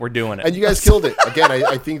 do it. We're doing it. And you guys killed it. Again,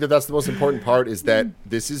 I think that's the most important part, is that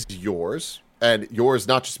this is yours. And yours,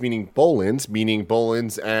 not just meaning Bolin's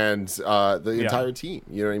and the entire team.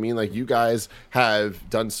 You know what I mean? Like, you guys have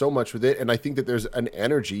done so much with it. And I think that there's an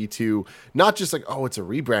energy to not just like, oh, it's a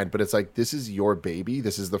rebrand, but it's like, this is your baby.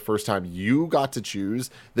 This is the first time you got to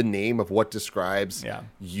choose the name of what describes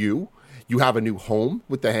you. You have a new home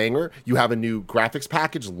with the hangar. You have a new graphics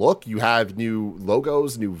package look. You have new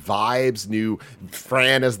logos, new vibes, new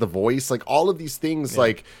Fran as the voice. Like, all of these things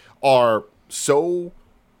like are so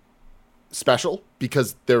special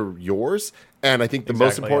because they're yours. And I think the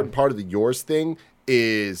most important part of the yours thing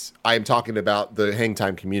is I am talking about the Hang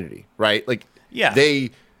Time community, right? Like,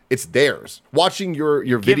 it's theirs. Watching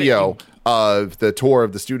your video of the tour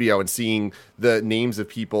of the studio and seeing the names of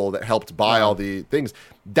people that helped buy all the things,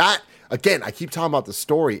 that, again, I keep talking about the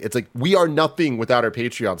story. It's like, we are nothing without our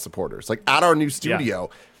Patreon supporters. Like, at our new studio,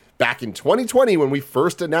 back in 2020, when we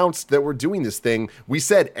first announced that we're doing this thing, we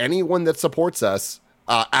said anyone that supports us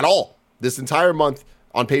at all this entire month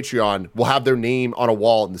on Patreon will have their name on a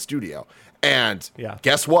wall in the studio. And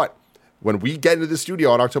guess what? When we get into the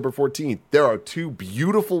studio on October 14th, there are 2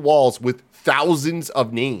 beautiful walls with thousands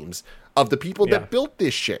of names of the people that built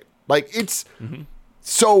this shit. Like, it's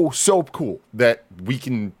so cool that we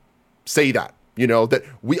can say that, you know, that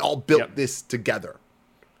we all built this together.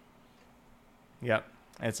 Yep.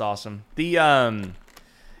 It's awesome. The,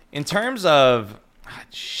 in terms of,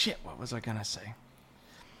 what was I going to say?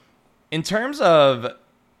 In terms of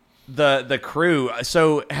the crew,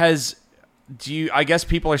 so I guess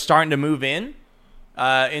people are starting to move in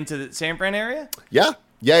into the San Fran area?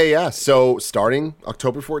 Yeah. So starting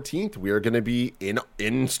October 14th, we are going to be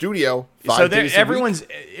in studio 5 days a week.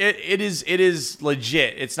 It is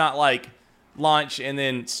legit. It's not like launch and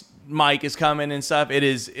then Mike is coming and stuff. It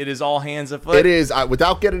is all hands afoot. It is.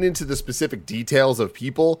 Without getting into the specific details of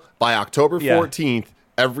people, by October 14th,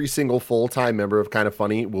 every single full-time member of Kind of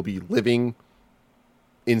Funny will be living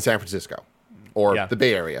in San Francisco or the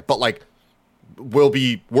Bay Area, but like will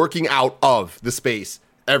be working out of the space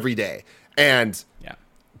every day. And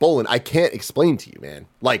Bolin, I can't explain to you, man.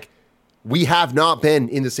 Like, we have not been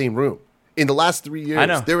in the same room in the last 3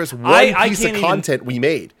 years. There is one piece of content we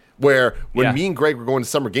made where when me and Greg were going to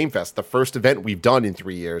Summer Game Fest, the first event we've done in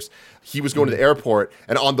 3 years, he was going to the airport,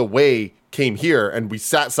 and on the way came here, and we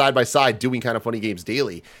sat side by side doing Kind of Funny games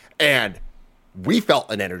daily, and we felt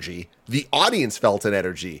an energy. The audience felt an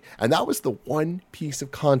energy, and that was the one piece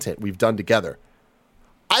of content we've done together.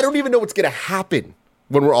 I don't even know what's going to happen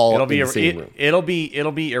when we're all in the same room. It'll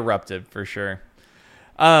be eruptive for sure.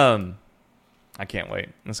 I can't wait.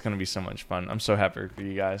 It's going to be so much fun. I'm so happy for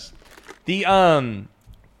you guys.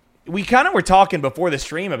 We kind of were talking before the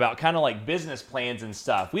stream about kind of like business plans and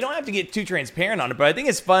stuff. We don't have to get too transparent on it, but I think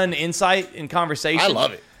it's fun insight and conversation. I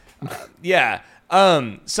love it.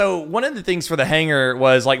 So one of the things for the hangar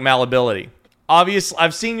was like malleability. Obviously,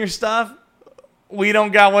 I've seen your stuff. We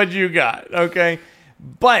don't got what you got, okay?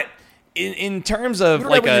 But in terms of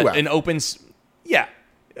like an open,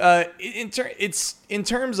 in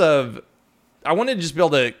terms of, I wanted to just be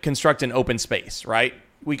able to construct an open space, right?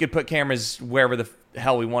 We could put cameras wherever the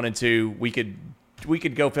hell we wanted to. We could we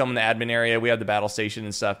could go film in the admin area. We have the battle station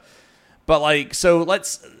and stuff. But like, so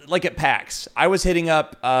let's like at PAX, I was hitting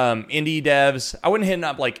up indie devs. I wasn't hitting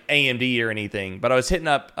up like AMD or anything, but I was hitting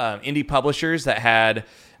up indie publishers that had,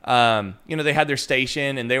 they had their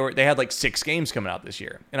station and they had like 6 games coming out this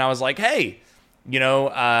year. And I was like, hey, we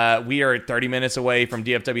are 30 minutes away from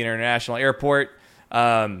DFW International Airport.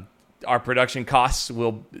 Our production costs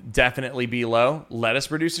will definitely be low. Let us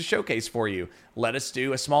produce a showcase for you. Let us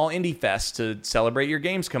do a small indie fest to celebrate your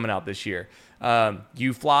games coming out this year.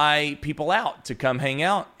 You fly people out to come hang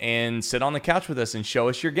out and sit on the couch with us and show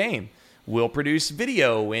us your game. We'll produce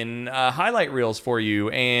video and highlight reels for you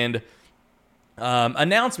and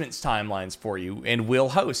announcements timelines for you, and we'll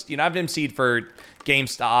host. I've emceed for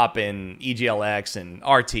GameStop and EGLX and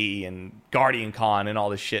RT and Guardian Con and all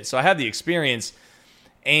this shit, so I have the experience,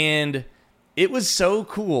 and it was so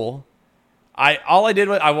cool. All I did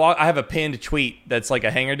was I have a pinned tweet that's like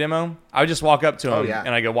a hanger demo. I would just walk up to him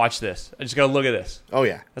and I go, watch this. I just go, look at this. Oh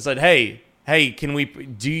yeah. I said, hey,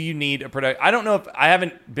 do you need a product? I don't know if I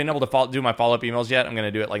haven't been able to do my follow-up emails yet. I'm going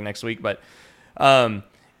to do it like next week, but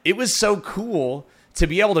it was so cool to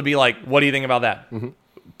be able to be like, what do you think about that?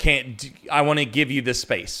 Mm-hmm. I want to give you this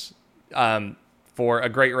space for a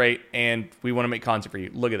great rate, and we want to make content for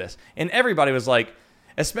you. Look at this. And everybody was like,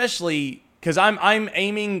 especially because I'm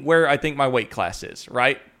aiming where I think my weight class is,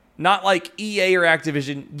 right? Not like EA or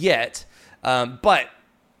Activision yet, but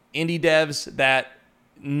indie devs that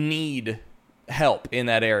need help in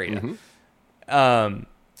that area. Mm-hmm.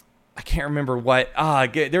 I can't remember what.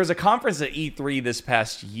 There was a conference at E3 this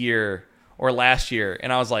past year or last year,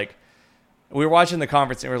 and I was like, we were watching the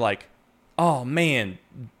conference, and we were like, oh man,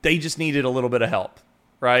 they just needed a little bit of help,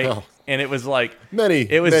 right? Oh. And it was like many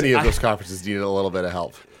of those conferences needed a little bit of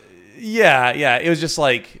help. Yeah. It was just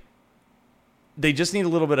like they just need a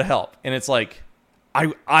little bit of help, and it's like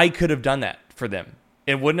I could have done that for them.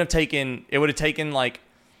 It would have taken like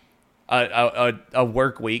a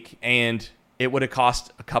work week, and it would have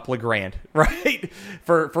cost a couple of grand, right?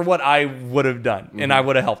 for what I would have done, mm-hmm. and I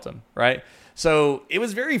would have helped them, right? So it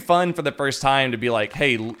was very fun for the first time to be like,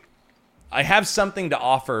 hey, I have something to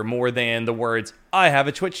offer more than the words, I have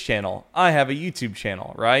a Twitch channel, I have a YouTube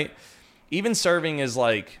channel, right? Even serving is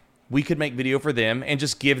like, we could make video for them and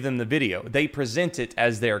just give them the video. They present it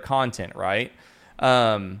as their content, right?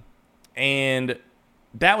 And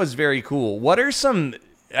that was very cool. What are some,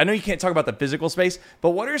 I know you can't talk about the physical space,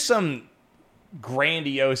 but what are some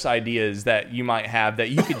grandiose ideas that you might have that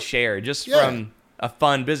you could share just from a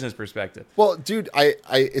fun business perspective? Well, dude, I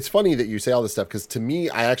it's funny that you say all this stuff, because to me,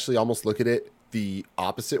 I actually almost look at it the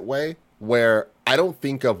opposite way, where I don't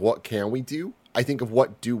think of what can we do. I think of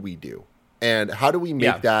what do we do, and how do we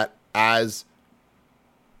make that as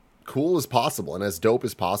cool as possible and as dope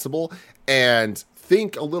as possible, and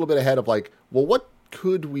think a little bit ahead of like, well, what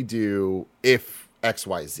could we do if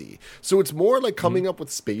XYZ? So it's more like coming up with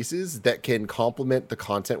spaces that can complement the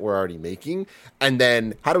content we're already making, and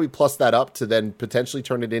then how do we plus that up to then potentially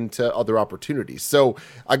turn it into other opportunities? So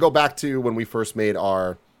I go back to when we first made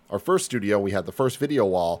our first studio. We had the first video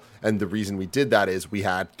wall, and the reason we did that is we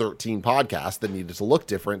had 13 podcasts that needed to look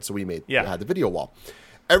different, so we had the video wall.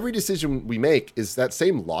 Every decision we make is that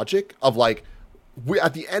same logic of like, we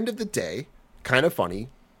at the end of the day, Kind of Funny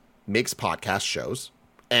makes podcast shows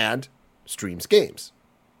and streams games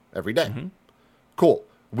every day. Mm-hmm. Cool.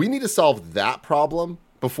 We need to solve that problem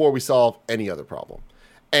before we solve any other problem.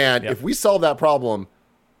 And if we solve that problem,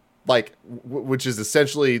 like, which is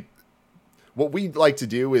essentially what we like to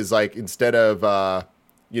do is like, instead of,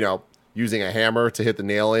 using a hammer to hit the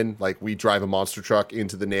nail in, like we drive a monster truck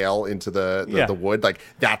into the nail, into the wood. Like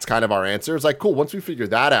that's kind of our answer. It's like, cool. Once we figure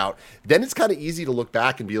that out, then it's kind of easy to look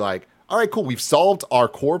back and be like, all right, cool. We've solved our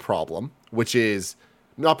core problem, which is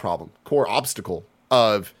core obstacle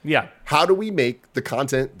of how do we make the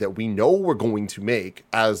content that we know we're going to make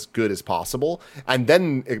as good as possible? And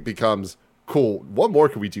then it becomes, cool, what more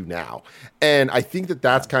can we do now? And I think that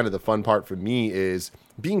that's kind of the fun part for me, is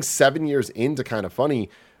being 7 years into Kind of Funny.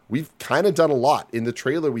 We've kind of done a lot. In the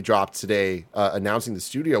trailer we dropped today, announcing the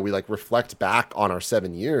studio, we like reflect back on our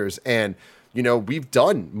 7 years, and we've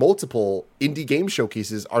done multiple indie game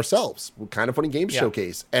showcases ourselves. Kind of Funny Games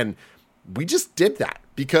Showcase, and we just did that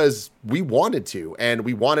because we wanted to, and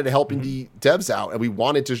we wanted to help indie devs out, and we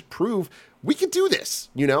wanted to prove we could do this,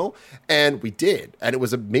 and we did, and it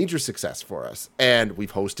was a major success for us. And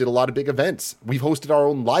we've hosted a lot of big events. We've hosted our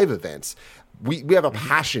own live events. We have a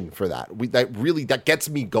passion for that. That gets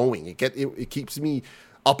me going. It keeps me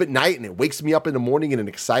up at night, and it wakes me up in the morning in an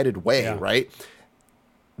excited way, right?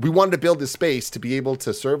 We wanted to build this space to be able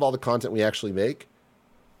to serve all the content we actually make,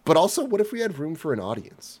 but also, what if we had room for an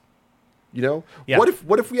audience? You know, Yeah.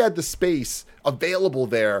 what if we had the space available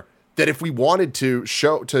there that if we wanted to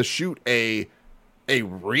shoot a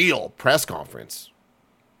real press conference,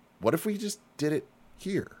 what if we just did it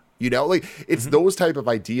here? You know, like it's those type of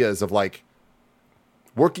ideas of like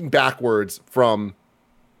working backwards from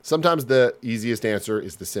sometimes the easiest answer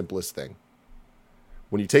is the simplest thing.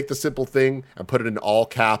 When you take the simple thing and put it in all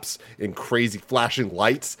caps in crazy flashing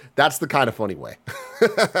lights, that's the kind of funny way.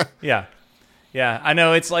 Yeah. Yeah. I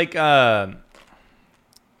know. It's like, I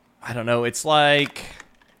don't know. It's like,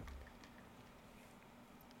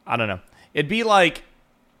 I don't know. It'd be like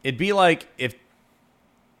if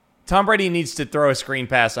Tom Brady needs to throw a screen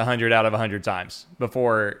pass 100 out of 100 times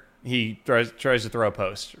before he tries to throw a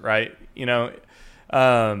post, right? You know,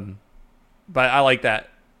 but I like that.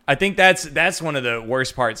 I think that's one of the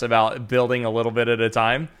worst parts about building a little bit at a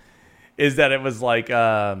time is that it was like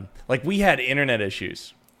we had internet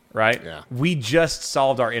issues, right? Yeah. We just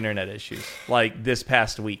solved our internet issues like this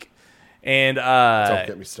past week, and Don't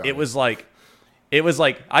get me started. it was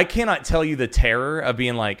like I cannot tell you the terror of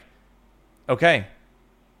being like, okay,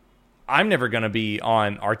 I'm never going to be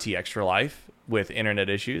on RT Extra Life with internet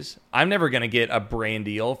issues. I'm never going to get a brand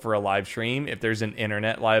deal for a live stream if there's an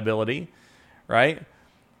internet liability, right?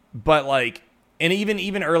 But like, and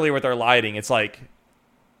even earlier with our lighting, it's like,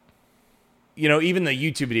 you know, even the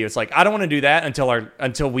YouTube video, it's like, I don't want to do that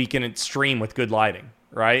until we can stream with good lighting,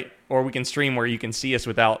 right? Or we can stream where you can see us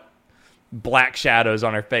without black shadows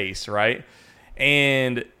on our face, right?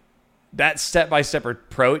 And that step-by-step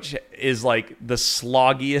approach is like the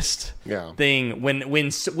sloggiest thing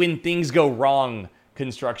when things go wrong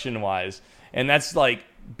construction-wise. And that's like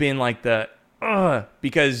been like the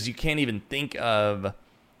because you can't even think of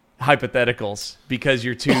hypotheticals because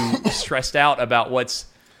you're too stressed out about what's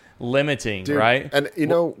limiting, dude, right? And you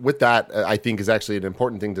know, with that, I think is actually an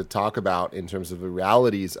important thing to talk about in terms of the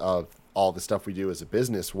realities of all the stuff we do as a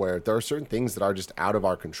business, where there are certain things that are just out of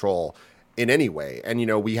our control in any way. And, you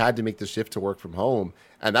know, we had to make the shift to work from home,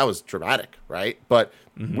 and that was dramatic, right? But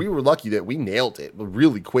we were lucky that we nailed it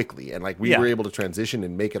really quickly. And like we were able to transition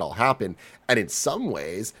and make it all happen. And in some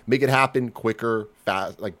ways make it happen quicker,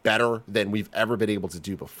 fast, like better than we've ever been able to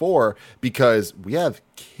do before, because we have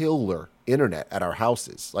killer internet at our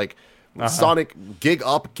houses. Like Sonic gig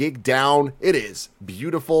up, gig down. It is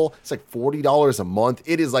beautiful. It's like $40 a month.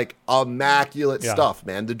 It is like immaculate stuff,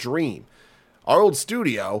 man. The dream. Our old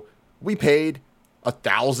studio, we paid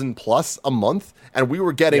 $1,000+ a month, and we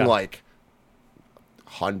were getting like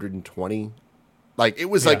 120. Like it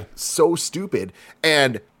was like so stupid.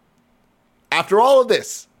 And after all of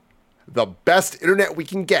this, the best internet we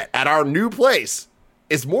can get at our new place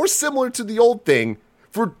is more similar to the old thing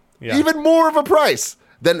for even more of a price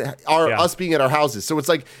than us being at our houses. So it's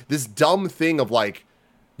like this dumb thing of like,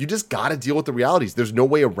 you just got to deal with the realities. There's no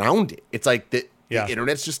way around it. It's like the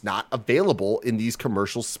internet's just not available in these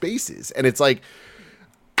commercial spaces. And it's like,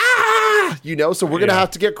 you know, so we're going to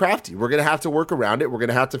have to get crafty. We're going to have to work around it. We're going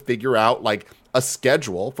to have to figure out like a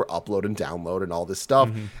schedule for upload and download and all this stuff.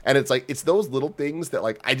 And it's like, it's those little things that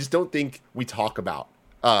like, I just don't think we talk about,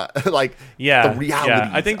 like the realities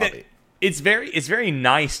I think that of it. It's very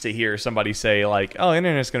nice to hear somebody say like, oh,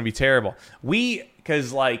 internet's going to be terrible.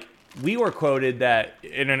 Because like we were quoted that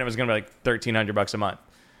internet was going to be like $1,300 a month,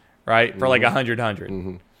 right? For like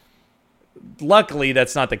 100. Luckily,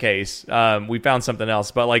 that's not the case. We found something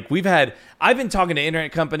else. But like I've been talking to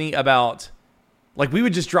internet company about like we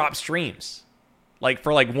would just drop streams like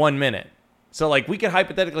for like 1 minute. So like we could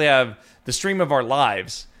hypothetically have the stream of our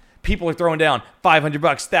lives. People are throwing down $500,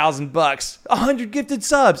 $1,000, 100 gifted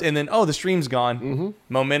subs, and then the stream's gone,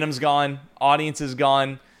 momentum's gone, audience is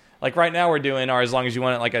gone. Like right now, we're doing our As Long As You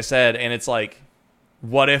Want It, like I said, and it's like,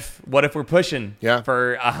 what if we're pushing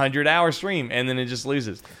for 100-hour stream, and then it just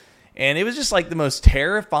loses? And it was just like the most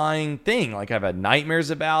terrifying thing. Like I've had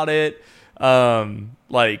nightmares about it.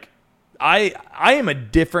 Like I am a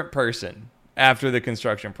different person after the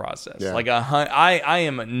construction process. Like I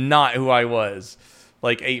am not who I was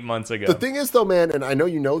like 8 months ago. The thing is though, man, and I know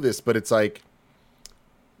you know this, but it's like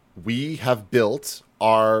we have built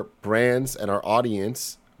our brands and our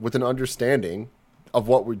audience with an understanding of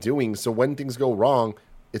what we're doing. So when things go wrong,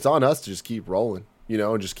 it's on us to just keep rolling, you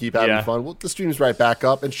know, and just keep having fun. Well, the stream's right back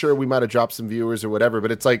up, and sure, we might have dropped some viewers or whatever,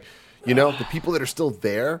 but it's like, you know, the people that are still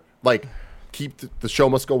there, like keep the show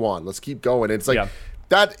must go on. Let's keep going. And it's like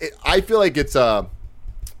I feel like it's kind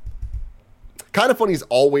of funny's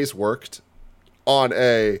always worked on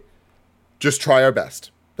a just try our best.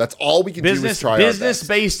 That's all we can do is try our best. Business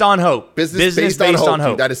based on hope. Business based on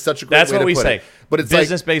hope. Dude, that is such a great way to put it. That's what we say. But it's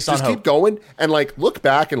business like, based on just hope. keep going and like look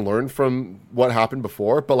back and learn from what happened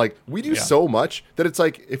before. But like we do so much that it's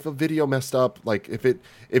like if a video messed up, like if it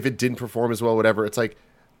didn't perform as well, whatever, it's like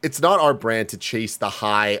it's not our brand to chase the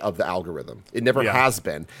high of the algorithm. It never has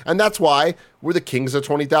been. And that's why we're the kings of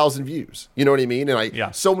 20,000 views. You know what I mean? And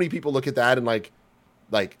like so many people look at that and like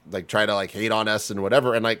try to like hate on us and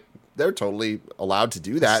whatever. And like they're totally allowed to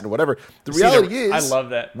do that and whatever. The reality is, I love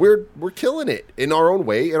that we're killing it in our own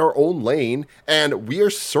way, in our own lane, and we are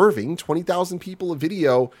serving 20,000 people a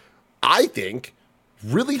video. I think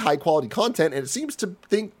really high quality content, and it seems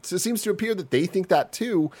to appear that they think that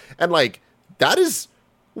too. And like that is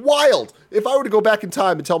wild. If I were to go back in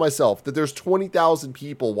time and tell myself that there's 20,000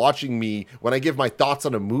 people watching me when I give my thoughts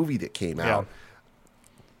on a movie that came out,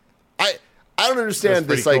 I don't understand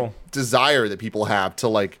this like desire that people have to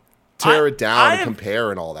like tear it down and compare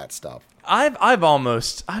and all that stuff. I've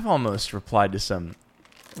almost replied to some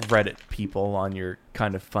Reddit people on your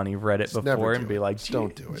kind of funny Reddit before and be like,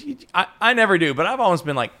 don't do it. I never do, but I've almost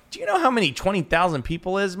been like, do you know how many 20,000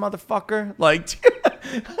 people is, motherfucker? Like,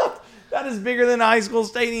 that is bigger than a high school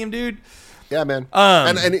stadium, dude. Yeah, man.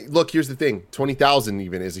 And look, here's the thing: 20,000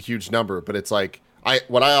 even is a huge number, but it's like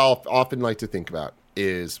what I often like to think about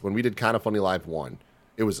is when we did Kind of Funny Live 1,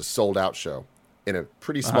 it was a sold out show in a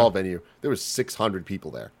pretty small venue. There was 600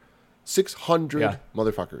 people there, 600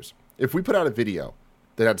 motherfuckers. If we put out a video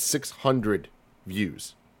that had 600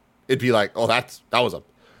 views, it'd be like, oh, that was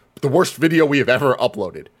the worst video we have ever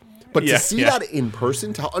uploaded. But to see that in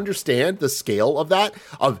person, to understand the scale of that,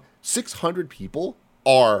 of 600 people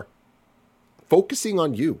are focusing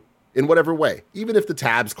on you in whatever way. Even if the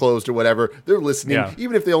tab's closed or whatever, they're listening.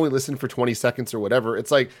 Even if they only listen for 20 seconds or whatever.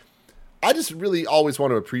 It's like, I just really always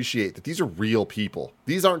want to appreciate that these are real people.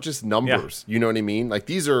 These aren't just numbers. You know what I mean? Like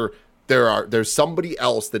there's somebody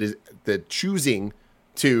else that choosing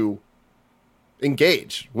to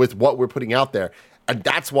engage with what we're putting out there. And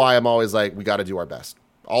that's why I'm always like, we got to do our best.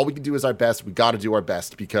 All we can do is our best. We got to do our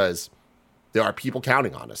best because there are people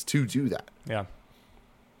counting on us to do that. Yeah.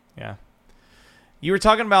 Yeah. You were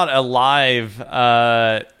talking about a live,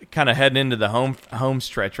 kind of heading into the home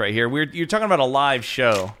stretch right here. You're talking about a live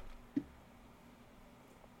show.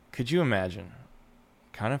 Could you imagine?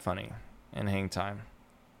 Kind of Funny and Hang Time.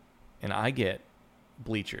 And I get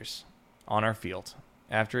bleachers on our field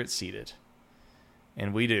after it's seated.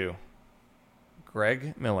 And we do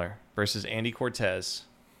Greg Miller versus Andy Cortez,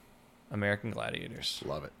 American Gladiators.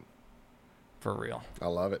 Love it. For real. I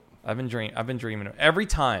love it. I've been dreaming of every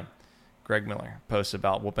time Greg Miller posts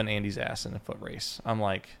about whooping Andy's ass in a foot race. I'm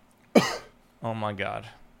like, oh my God.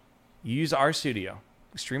 Use our studio.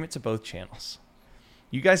 Stream it to both channels.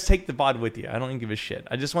 You guys take the VOD with you. I don't even give a shit.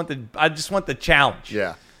 I just want the challenge.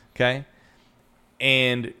 Yeah. Okay.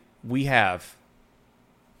 And we have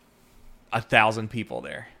 1,000 people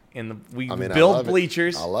there. We build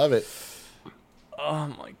bleachers. I love it. Oh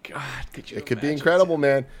my God. It could be incredible,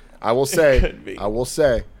 man. I will say,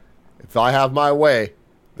 if I have my way,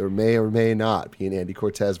 there may or may not be an Andy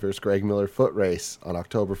Cortez versus Greg Miller foot race on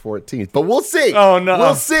October 14th. But we'll see. Oh, no.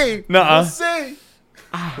 We'll see. Nuh-uh. We'll see.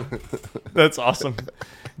 That's awesome.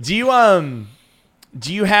 Do you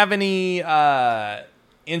have any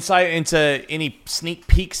insight into any sneak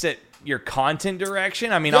peeks at your content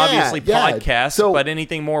direction? I mean, obviously podcasts, but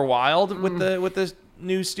anything more wild with the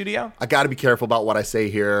new studio? I got to be careful about what I say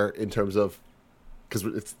here in terms of, because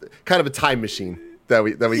it's kind of a time machine that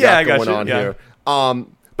we got going on here.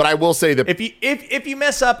 But I will say that if you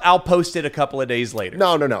mess up, I'll post it a couple of days later.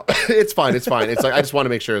 No, it's fine. It's fine. It's like I just want to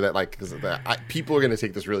make sure that because people are going to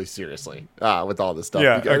take this really seriously with all this stuff,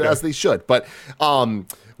 as they should. But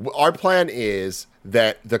our plan is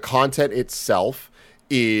that the content itself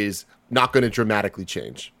is not going to dramatically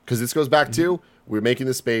change, because this goes back to we're making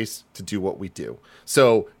the space to do what we do.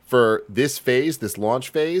 So for this phase, this launch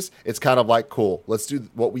phase, it's kind of like, cool, let's do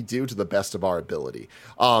what we do to the best of our ability.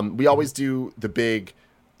 We always do the big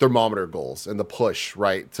thermometer goals and the push,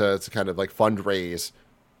 right, to kind of like fundraise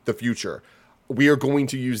the future. We are going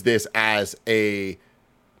to use this as a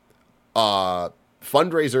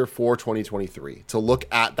fundraiser for 2023 to look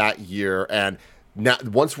at that year, and now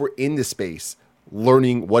once we're in the space,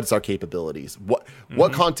 learning what's our capabilities,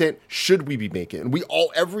 what content should we be making. And we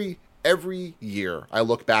all every year I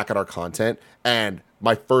look back at our content, and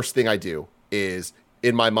my first thing I do is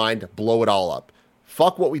in my mind blow it all up.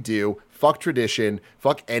 Fuck what we do. Fuck tradition.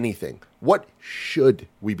 Fuck anything. What should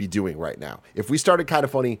we be doing right now? If we started Kind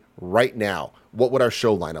of Funny right now, what would our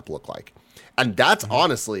show lineup look like? And that's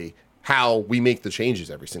honestly how we make the changes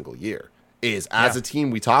every single year. Is as a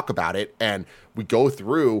team, we talk about it and we go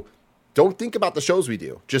through. Don't think about the shows we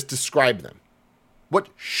do. Just describe them. what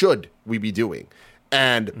should we be doing?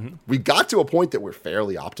 And we got to a point that we're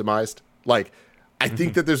fairly optimized. Like, I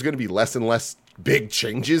think that there's going to be less and less big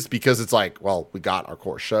changes because it's like, well, we got our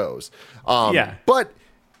core shows. But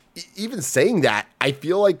even saying that, I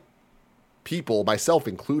feel like people, myself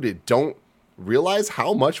included, don't realize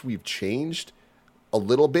how much we've changed a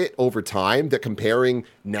little bit over time, that comparing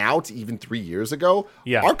now to even 3 years ago,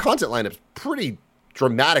 our content lineup's pretty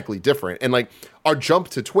dramatically different. And like our jump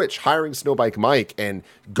to Twitch, hiring Snowbike Mike and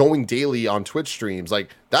going daily on Twitch streams,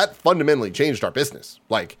 like that fundamentally changed our business.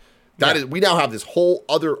 Like that is, we now have this whole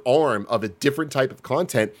other arm of a different type of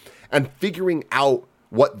content, and figuring out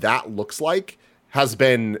what that looks like has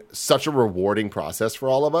been such a rewarding process for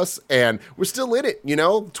all of us. And we're still in it, you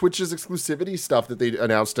know, Twitch's exclusivity stuff that they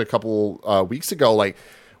announced a couple weeks ago. Like,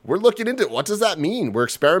 we're looking into what does that mean? We're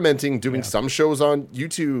experimenting, doing some shows on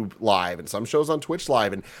YouTube Live and some shows on Twitch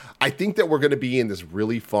Live. And I think that we're going to be in this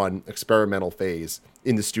really fun experimental phase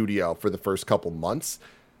in the studio for the first couple months.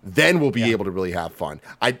 Then we'll be able to really have fun.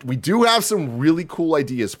 We do have some really cool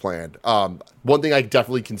ideas planned. One thing I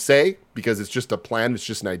definitely can say, because it's just a plan, it's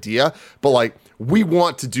just an idea, but like, we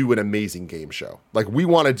want to do an amazing game show. Like, we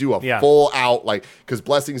want to do a full out, like, because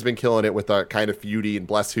Blessing's been killing it with Kind of Feudy and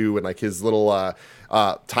Bless Who and like his little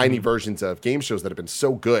tiny versions of game shows that have been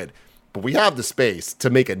so good. But we have the space to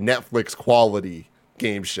make a Netflix quality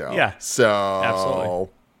game show. Yeah. So absolutely.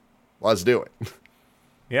 Let's do it.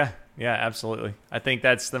 Yeah, absolutely. I think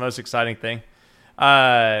that's the most exciting thing.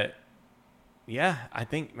 I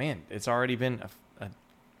think, man, it's already been a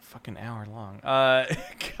fucking hour long. God,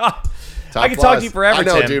 I could talk to you forever, I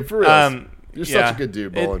know, Tim. dude, for real. You're such a good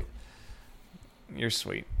dude, Bolin. You're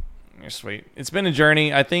sweet. It's been a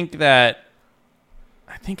journey. I think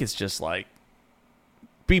it's just like,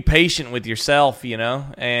 be patient with yourself, you know,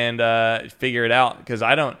 and figure it out, because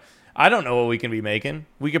I don't know what we can be making.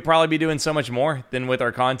 We could probably be doing so much more than with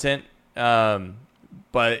our content.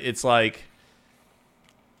 But it's like,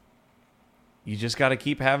 you just got to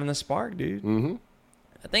keep having the spark, dude. Mm-hmm.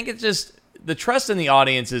 I think it's just the trust in the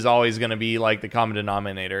audience is always going to be like the common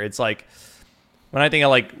denominator. It's like, when I think of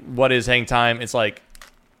like, what is hang time? It's like,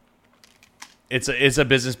 it's a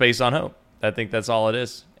business based on hope. I think that's all it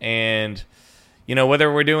is. And, you know,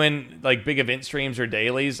 whether we're doing like big event streams or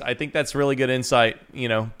dailies, I think that's really good insight, you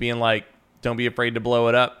know, being like, don't be afraid to blow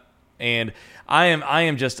it up. And I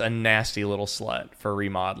am just a nasty little slut for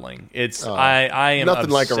remodeling. It's I am nothing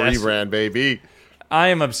like obsessed. a rebrand, baby. I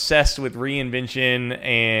am obsessed with reinvention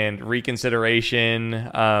and reconsideration.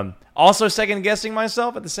 Also second guessing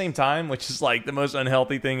myself at the same time, which is like the most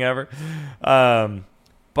unhealthy thing ever.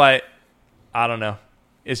 But I don't know.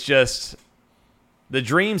 It's just the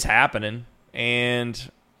dream's happening, and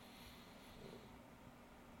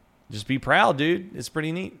just be proud, dude. It's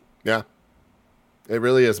pretty neat. Yeah. It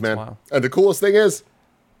really is, man. And the coolest thing is,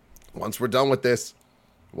 once we're done with this,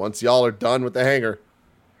 once y'all are done with the hangar,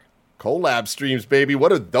 collab streams, baby.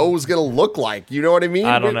 What are those gonna look like? You know what I mean?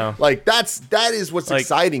 I don't know. Like that is what's like,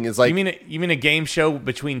 exciting. Is like you mean a game show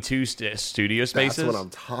between two studio spaces? That's what I'm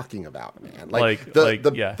talking about, man. Like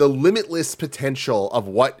the limitless potential of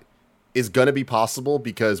what is gonna be possible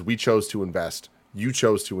because we chose to invest. You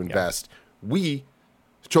chose to invest. We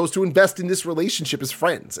chose to invest in this relationship as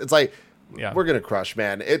friends. It's like we're gonna crush,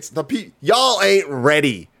 man. It's y'all ain't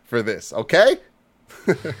ready for this, okay?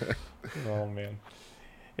 Oh man.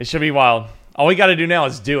 It should be wild. All we got to do now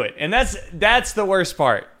is do it. And that's the worst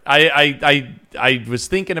part. I was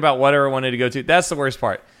thinking about whatever I wanted to go to. That's the worst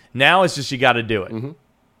part. Now it's just you got to do it. Mm-hmm.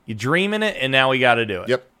 You dream in it, and now we got to do it.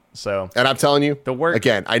 Yep. So, and I'm telling you, the work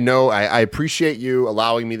again. I know I appreciate you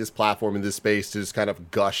allowing me this platform in this space to just kind of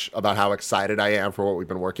gush about how excited I am for what we've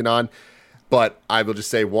been working on. But I will just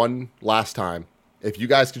say one last time: if you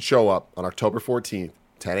guys could show up on October 14th.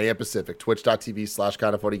 10 a.m. Pacific,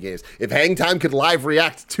 twitch.tv/kindoffunnygames. If Hang Time could live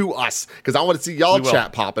react to us, because I want to see y'all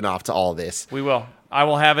chat popping off to all this. We will. I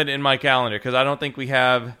will have it in my calendar, because I don't think we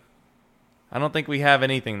have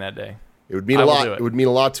anything that day. It would mean a lot. It would mean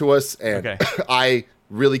a lot to us, and I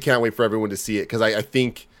really can't wait for everyone to see it, because I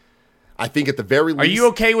think at the very least. Are you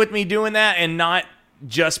okay with me doing that and not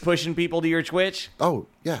just pushing people to your Twitch? Oh,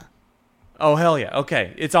 yeah. Oh, hell yeah.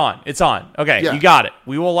 Okay. It's on. Okay. You got it.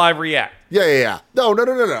 We will live react. Yeah. No.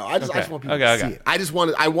 I just want people to see it.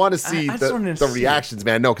 I want to see the reactions,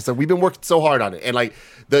 man. No, because we've been working so hard on it. And like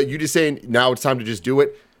you just saying now it's time to just do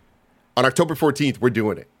it. On October 14th, we're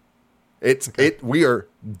doing it. We are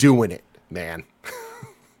doing it, man.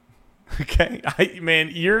 Okay. Man,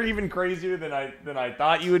 you're even crazier than I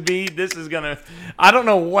thought you would be. This is I don't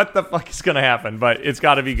know what the fuck is gonna happen, but it's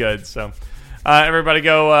gotta be good. So everybody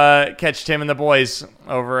go catch Tim and the boys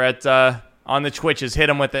over at on the Twitches. Hit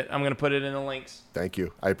them with it. I'm going to put it in the links. Thank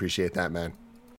you. I appreciate that, man.